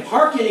 You can't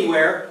park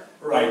anywhere.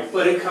 Right.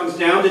 But it comes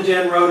down to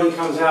Den Road and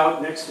comes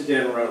out next to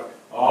Den Road.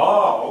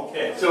 Oh,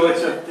 okay. So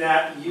it's a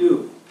that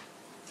U.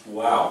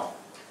 Wow.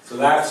 So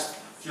that's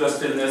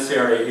just in this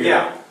area here.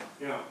 Yeah.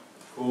 Yeah.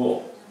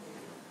 Cool.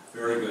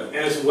 Very good.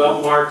 And it's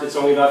well marked. It's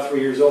only about 3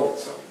 years old.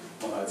 So.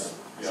 Well, that's,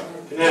 yeah.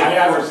 And I then,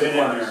 haven't been in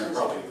there in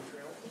probably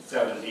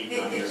 7, 8, 9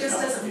 It years just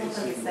now. doesn't look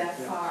like it's that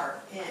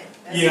far in.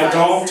 That's Yeah, why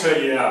don't,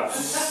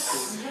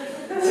 it's-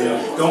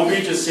 yeah, don't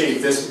be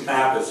deceived. This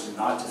map is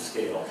not to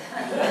scale.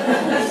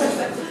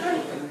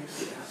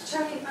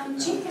 Charlie,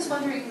 Jean was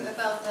wondering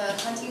about the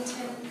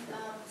Huntington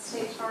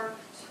State Park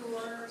tour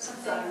or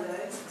something.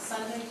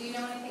 Sunday. Do you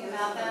know anything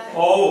about that?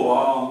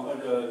 Oh,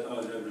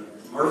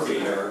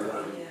 Murphy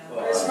or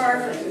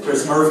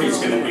Chris Murphy's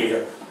going to be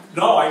here.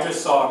 No, I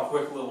just saw a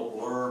quick little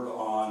blurb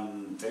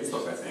on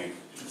Facebook, I think,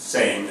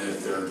 saying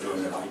that they're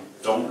doing it. I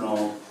don't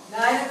know.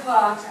 9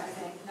 o'clock, I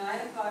think. 9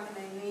 o'clock, and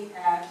they meet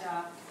at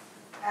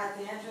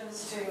the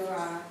entrance to,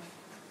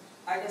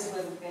 I guess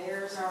where the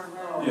Bears are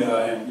road.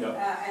 Yeah.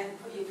 And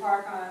you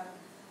park on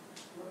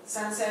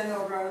Sunset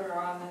Hill Road or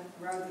on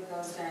the road that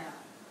goes down.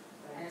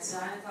 And it's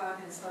 9 o'clock,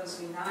 and it's supposed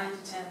to be 9 to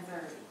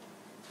 10:30.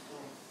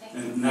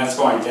 And that's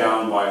going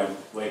down by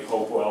Lake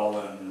Hopewell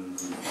and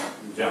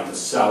down the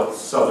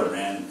southern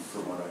end,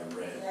 from what I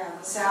read. Yeah,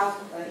 the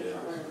south.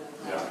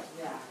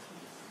 Yeah.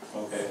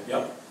 Okay.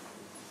 Yep.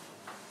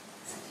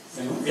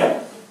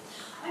 Yep.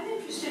 I'm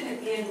interested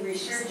in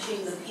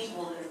researching the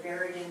people that are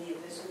buried in the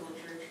Episcopal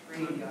Church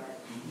graveyard.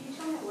 Can you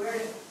tell me where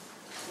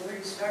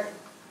to start?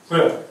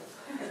 Good.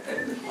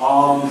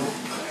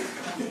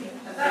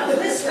 I've got a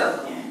list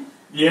of them.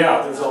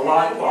 Yeah, there's a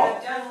lot. Well,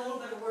 I've done a little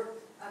bit of work.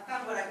 I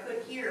found what I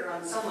could here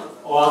on some of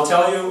them. Well, I'll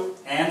tell you,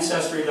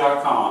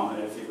 Ancestry.com,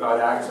 and if you've got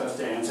access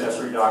to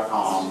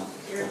Ancestry.com.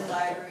 Here in the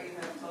library, you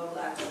have total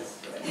access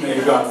to it.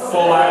 You've got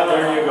full out,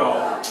 there you go.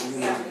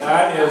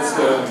 That is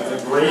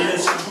the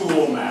greatest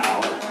tool now.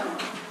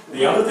 The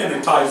The other thing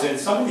that ties in,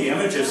 some of the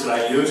images that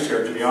I used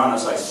here, to be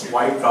honest, I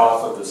swiped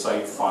off of the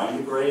site Find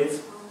a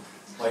Grave.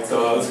 Like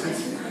those.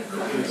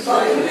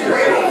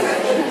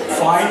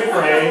 Find a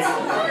Grave,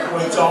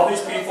 which all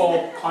these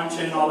people punch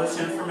in all this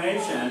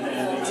information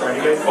and they try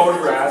to get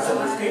photographs, and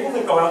there's people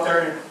that go out there,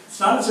 and it's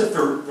not as if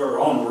they're their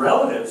own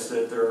relatives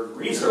that they're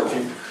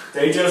researching,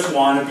 they just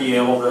want to be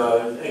able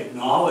to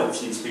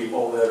acknowledge these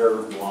people that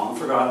are long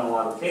forgotten in a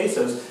lot of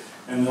cases,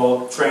 and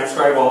they'll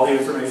transcribe all the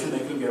information they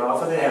can get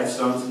off of the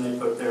headstones and they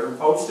put there and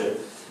post it.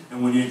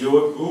 And when you do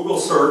a Google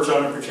search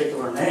on a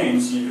particular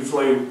names, you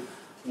usually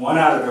 1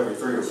 out of every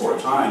 3 or 4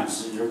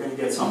 times, you're going to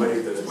get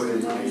somebody that's put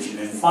information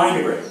in Find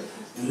a Grave.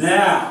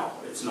 Now,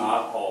 it's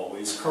not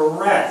always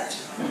correct.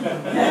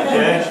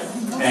 Okay?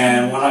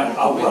 And when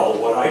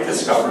what I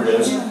discovered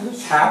is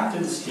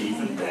Captain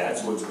Stephen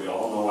Betts, which we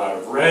all know out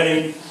of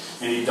Reading,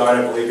 and he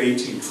died, I believe,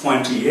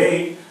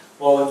 1828.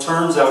 Well, it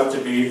turns out to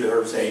be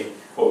there's a,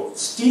 quote,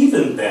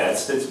 Stephen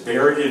Betts that's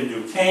buried in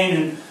New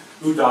Canaan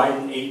who died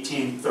in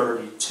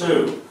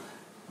 1832.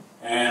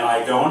 And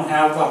I don't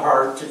have the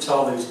heart to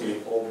tell these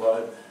people,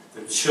 but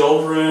the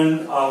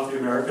children of the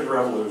American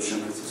Revolution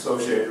is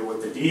associated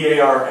with the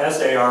DAR,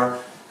 SAR,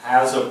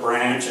 has a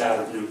branch out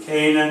of New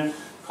Canaan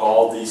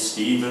called the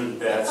Stephen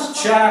Betts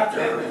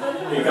chapter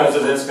because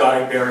of this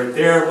guy buried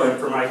there, but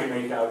from I can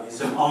make out he's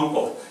an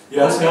uncle.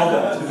 Yes,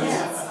 Hilda?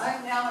 Yes,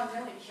 I'm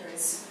really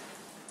curious.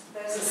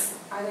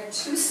 Are there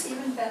 2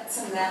 Stephen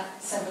Betts in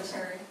that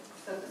cemetery,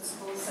 the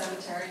Episcopal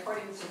cemetery,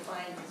 according to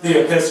find?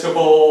 The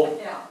Episcopal.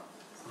 Yeah.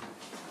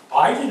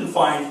 I didn't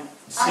find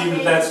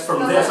Stephen Betts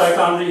from this. I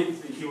found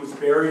he was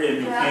buried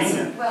in New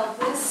Canaan. Well,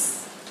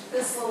 this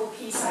little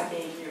piece I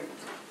gave you,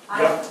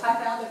 I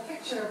found a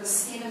picture of a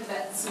Stephen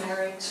Betts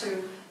married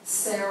to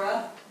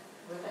Sarah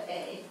with an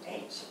A,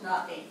 H,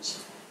 not H,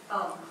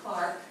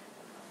 Clark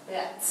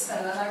Betts,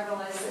 and then I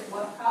realized that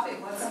probably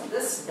wasn't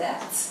this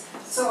Betts.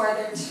 So are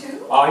there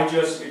 2?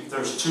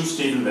 There's 2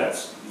 Stephen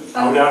Betts. There's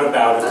no doubt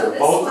about it. They're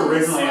both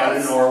originally out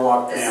of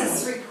Norwalk family.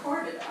 This is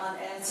recorded on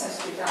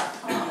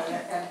Ancestry.com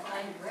and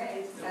Find a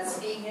Grave as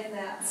being in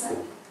that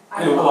cemetery.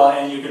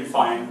 And you can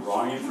find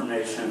wrong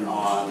information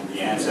on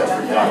the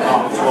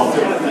Ancestry.com as well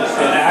too.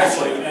 And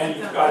actually, and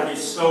you've got to be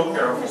so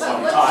careful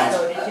sometimes.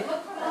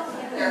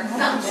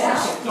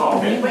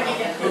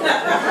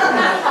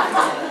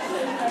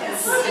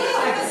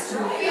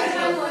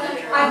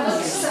 I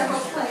looked several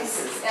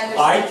places. And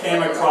I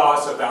came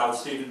across about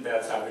Stephen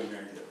Betts having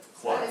married a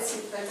Clark. There's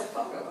a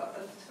photo of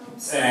it.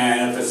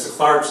 And if it's the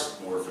Clarks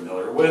we're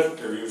familiar with,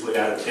 they're usually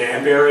out of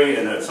Danbury,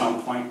 and at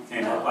some point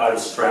came up out of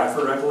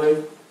Stratford, I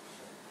believe.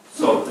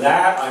 So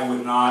that I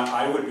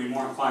would be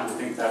more inclined to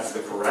think that's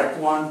the correct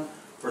one,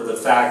 for the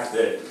fact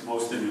that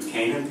most of the New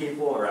Canaan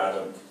people are out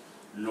of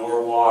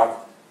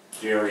Norwalk,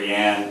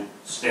 Darien,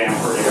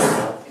 Stamford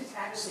area. It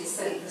actually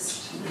said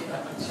this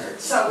church.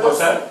 So what's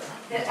that?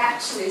 It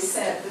actually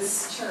said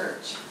this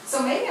church.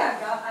 So maybe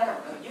I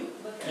don't know, you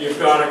look at it. You've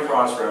got to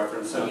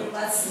cross-reference them.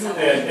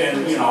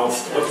 And you know,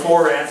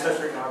 before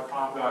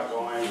Ancestry.com got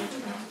going,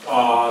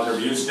 there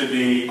used to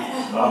be the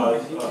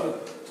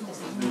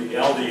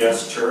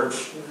LDS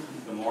Church,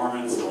 the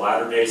Mormons, the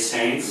Latter-day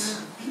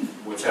Saints,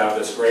 which have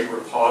this great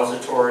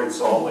repository in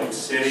Salt Lake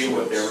City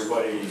with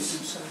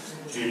everybody's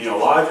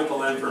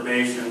genealogical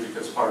information,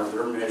 because part of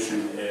their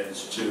mission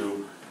is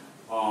to,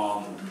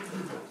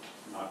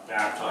 not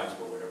baptize,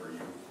 but whatever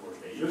word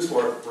they use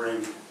for it,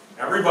 bring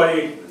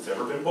everybody that's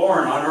ever been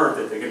born on earth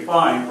that they can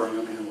find, bring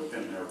them in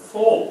within their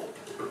fold.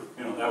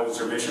 You know, that was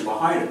their mission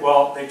behind it.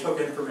 Well, they took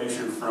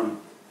information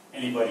from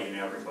anybody and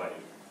everybody.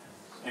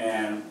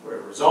 And where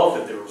it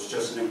resulted, there was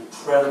just an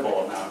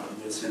incredible amount of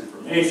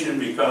misinformation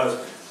because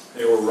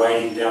they were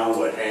writing down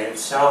what Aunt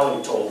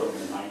Sally told them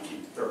in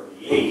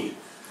 1938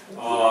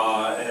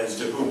 as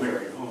to who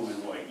married whom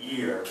in what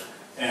year.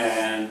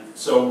 And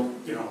so,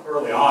 you know,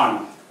 early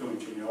on, doing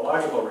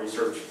genealogical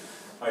research,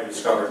 I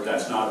discovered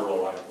that's not a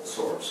reliable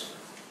source.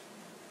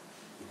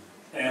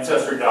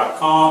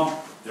 Ancestry.com,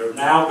 they're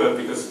now good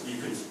because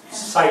you can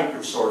cite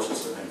your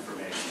sources of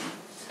information.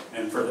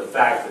 And for the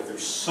fact that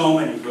there's so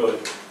many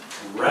good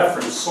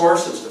reference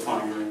sources to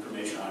find your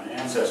information on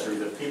Ancestry,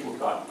 that people have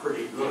gotten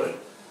pretty good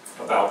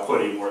about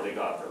putting where they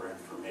got their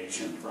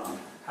information from.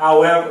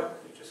 However,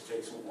 it just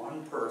takes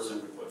one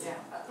person to put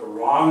the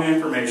wrong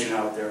information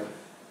out there,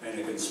 and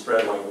it can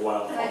spread like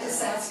wildfire. Can I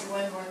just ask you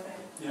one more thing?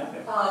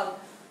 Yeah.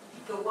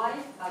 The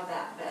wife of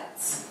that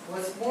Betts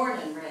was born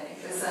in Reading.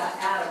 Is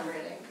Adam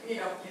Reading? You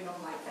know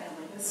my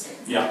family history.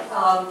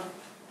 Yeah.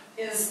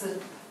 Is the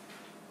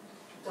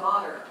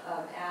daughter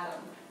of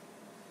Adam,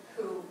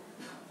 who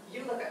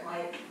you look at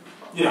my.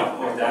 Yeah,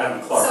 with Adam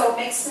and Clark. So it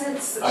makes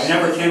sense. That I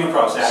never came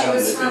across Adam. She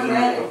was from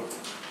Reading.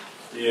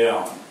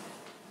 Yeah.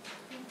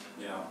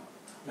 Yeah.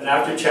 I'd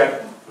have to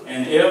check.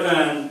 And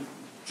even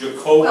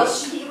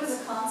Jacobus. Well, he was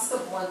a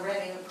constable in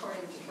Reading,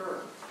 according to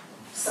her.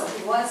 So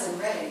he was in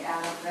Reading,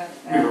 Adam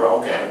Reading. You were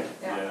okay.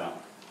 Yeah.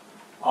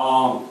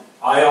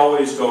 I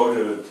always go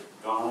to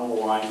Donald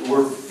Wine.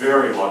 We're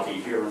very lucky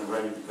here in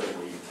Reading because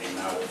we came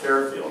out of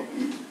Fairfield.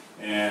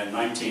 In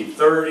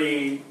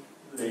 1930,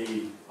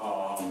 the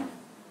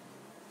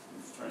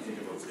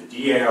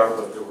DAR,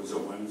 but there was a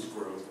women's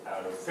group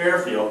out of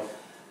Fairfield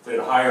that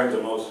hired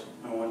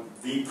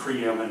the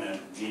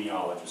preeminent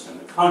genealogist in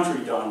the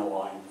country, Donna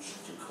Lyons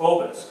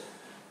Jacobus,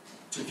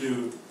 to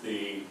do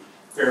the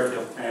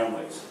Fairfield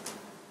families.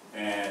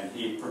 And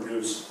he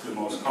produced the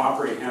most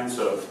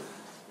comprehensive,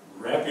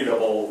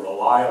 reputable,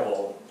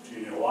 reliable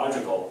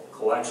genealogical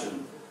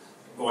collection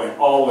going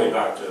all the way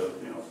back to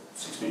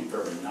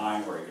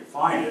 1639, where he could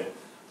find it,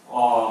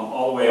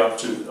 all the way up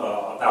to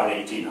about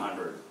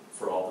 1800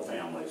 for all the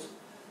families.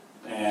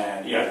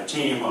 And he had a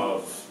team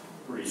of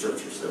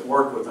researchers that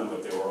worked with him,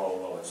 but they were all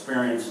well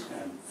experienced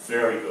and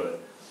very good.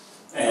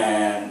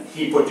 And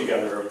he put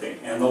together everything.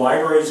 And the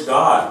library's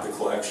got the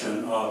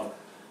collection of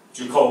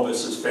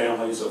Jacobus's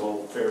families of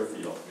Old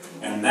Fairfield.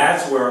 And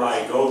that's where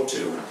I go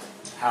to.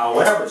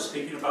 However,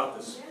 speaking about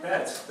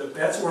the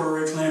Betts were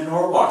originally a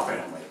Norwalk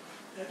family.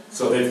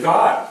 So they've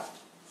got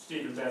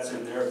Stephen Betts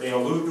in there. They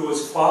allude to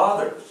his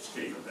father,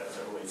 Stephen Betts,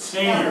 I believe,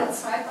 Sr. Yeah,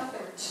 that's right. I thought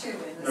there were two in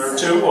this. There are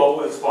two, well,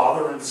 his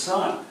father and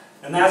son.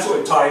 And that's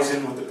what ties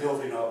in with the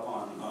building up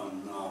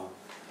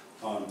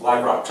on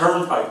Black Rock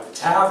Turnpike, the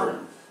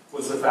tavern,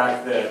 was the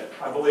fact that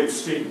I believe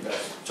Stephen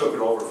Betts took it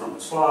over from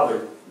his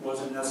father,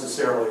 wasn't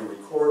necessarily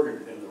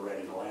recorded in the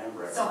Reading Land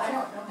Record. So I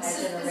don't know my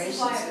generations,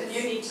 but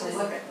you need to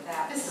look at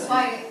that. This is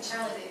why,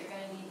 Charlie, that you're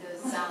going to need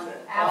those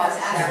hours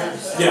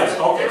after. Yes,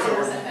 okay,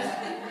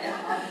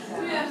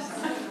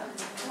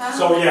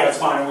 so yeah, it's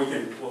fine, we'll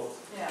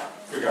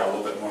figure out a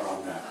little bit more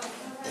on that.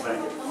 Thank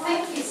you. Well,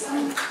 thank you so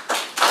much.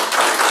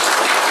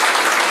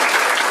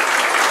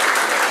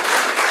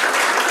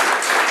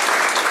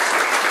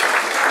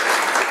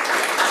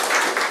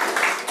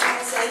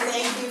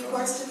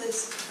 To this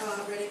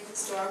Reading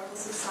Historical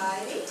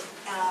Society,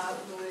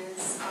 who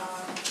is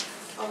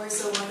always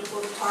so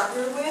wonderful to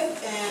partner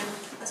with, and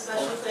a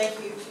special thank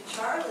you to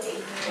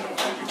Charlie.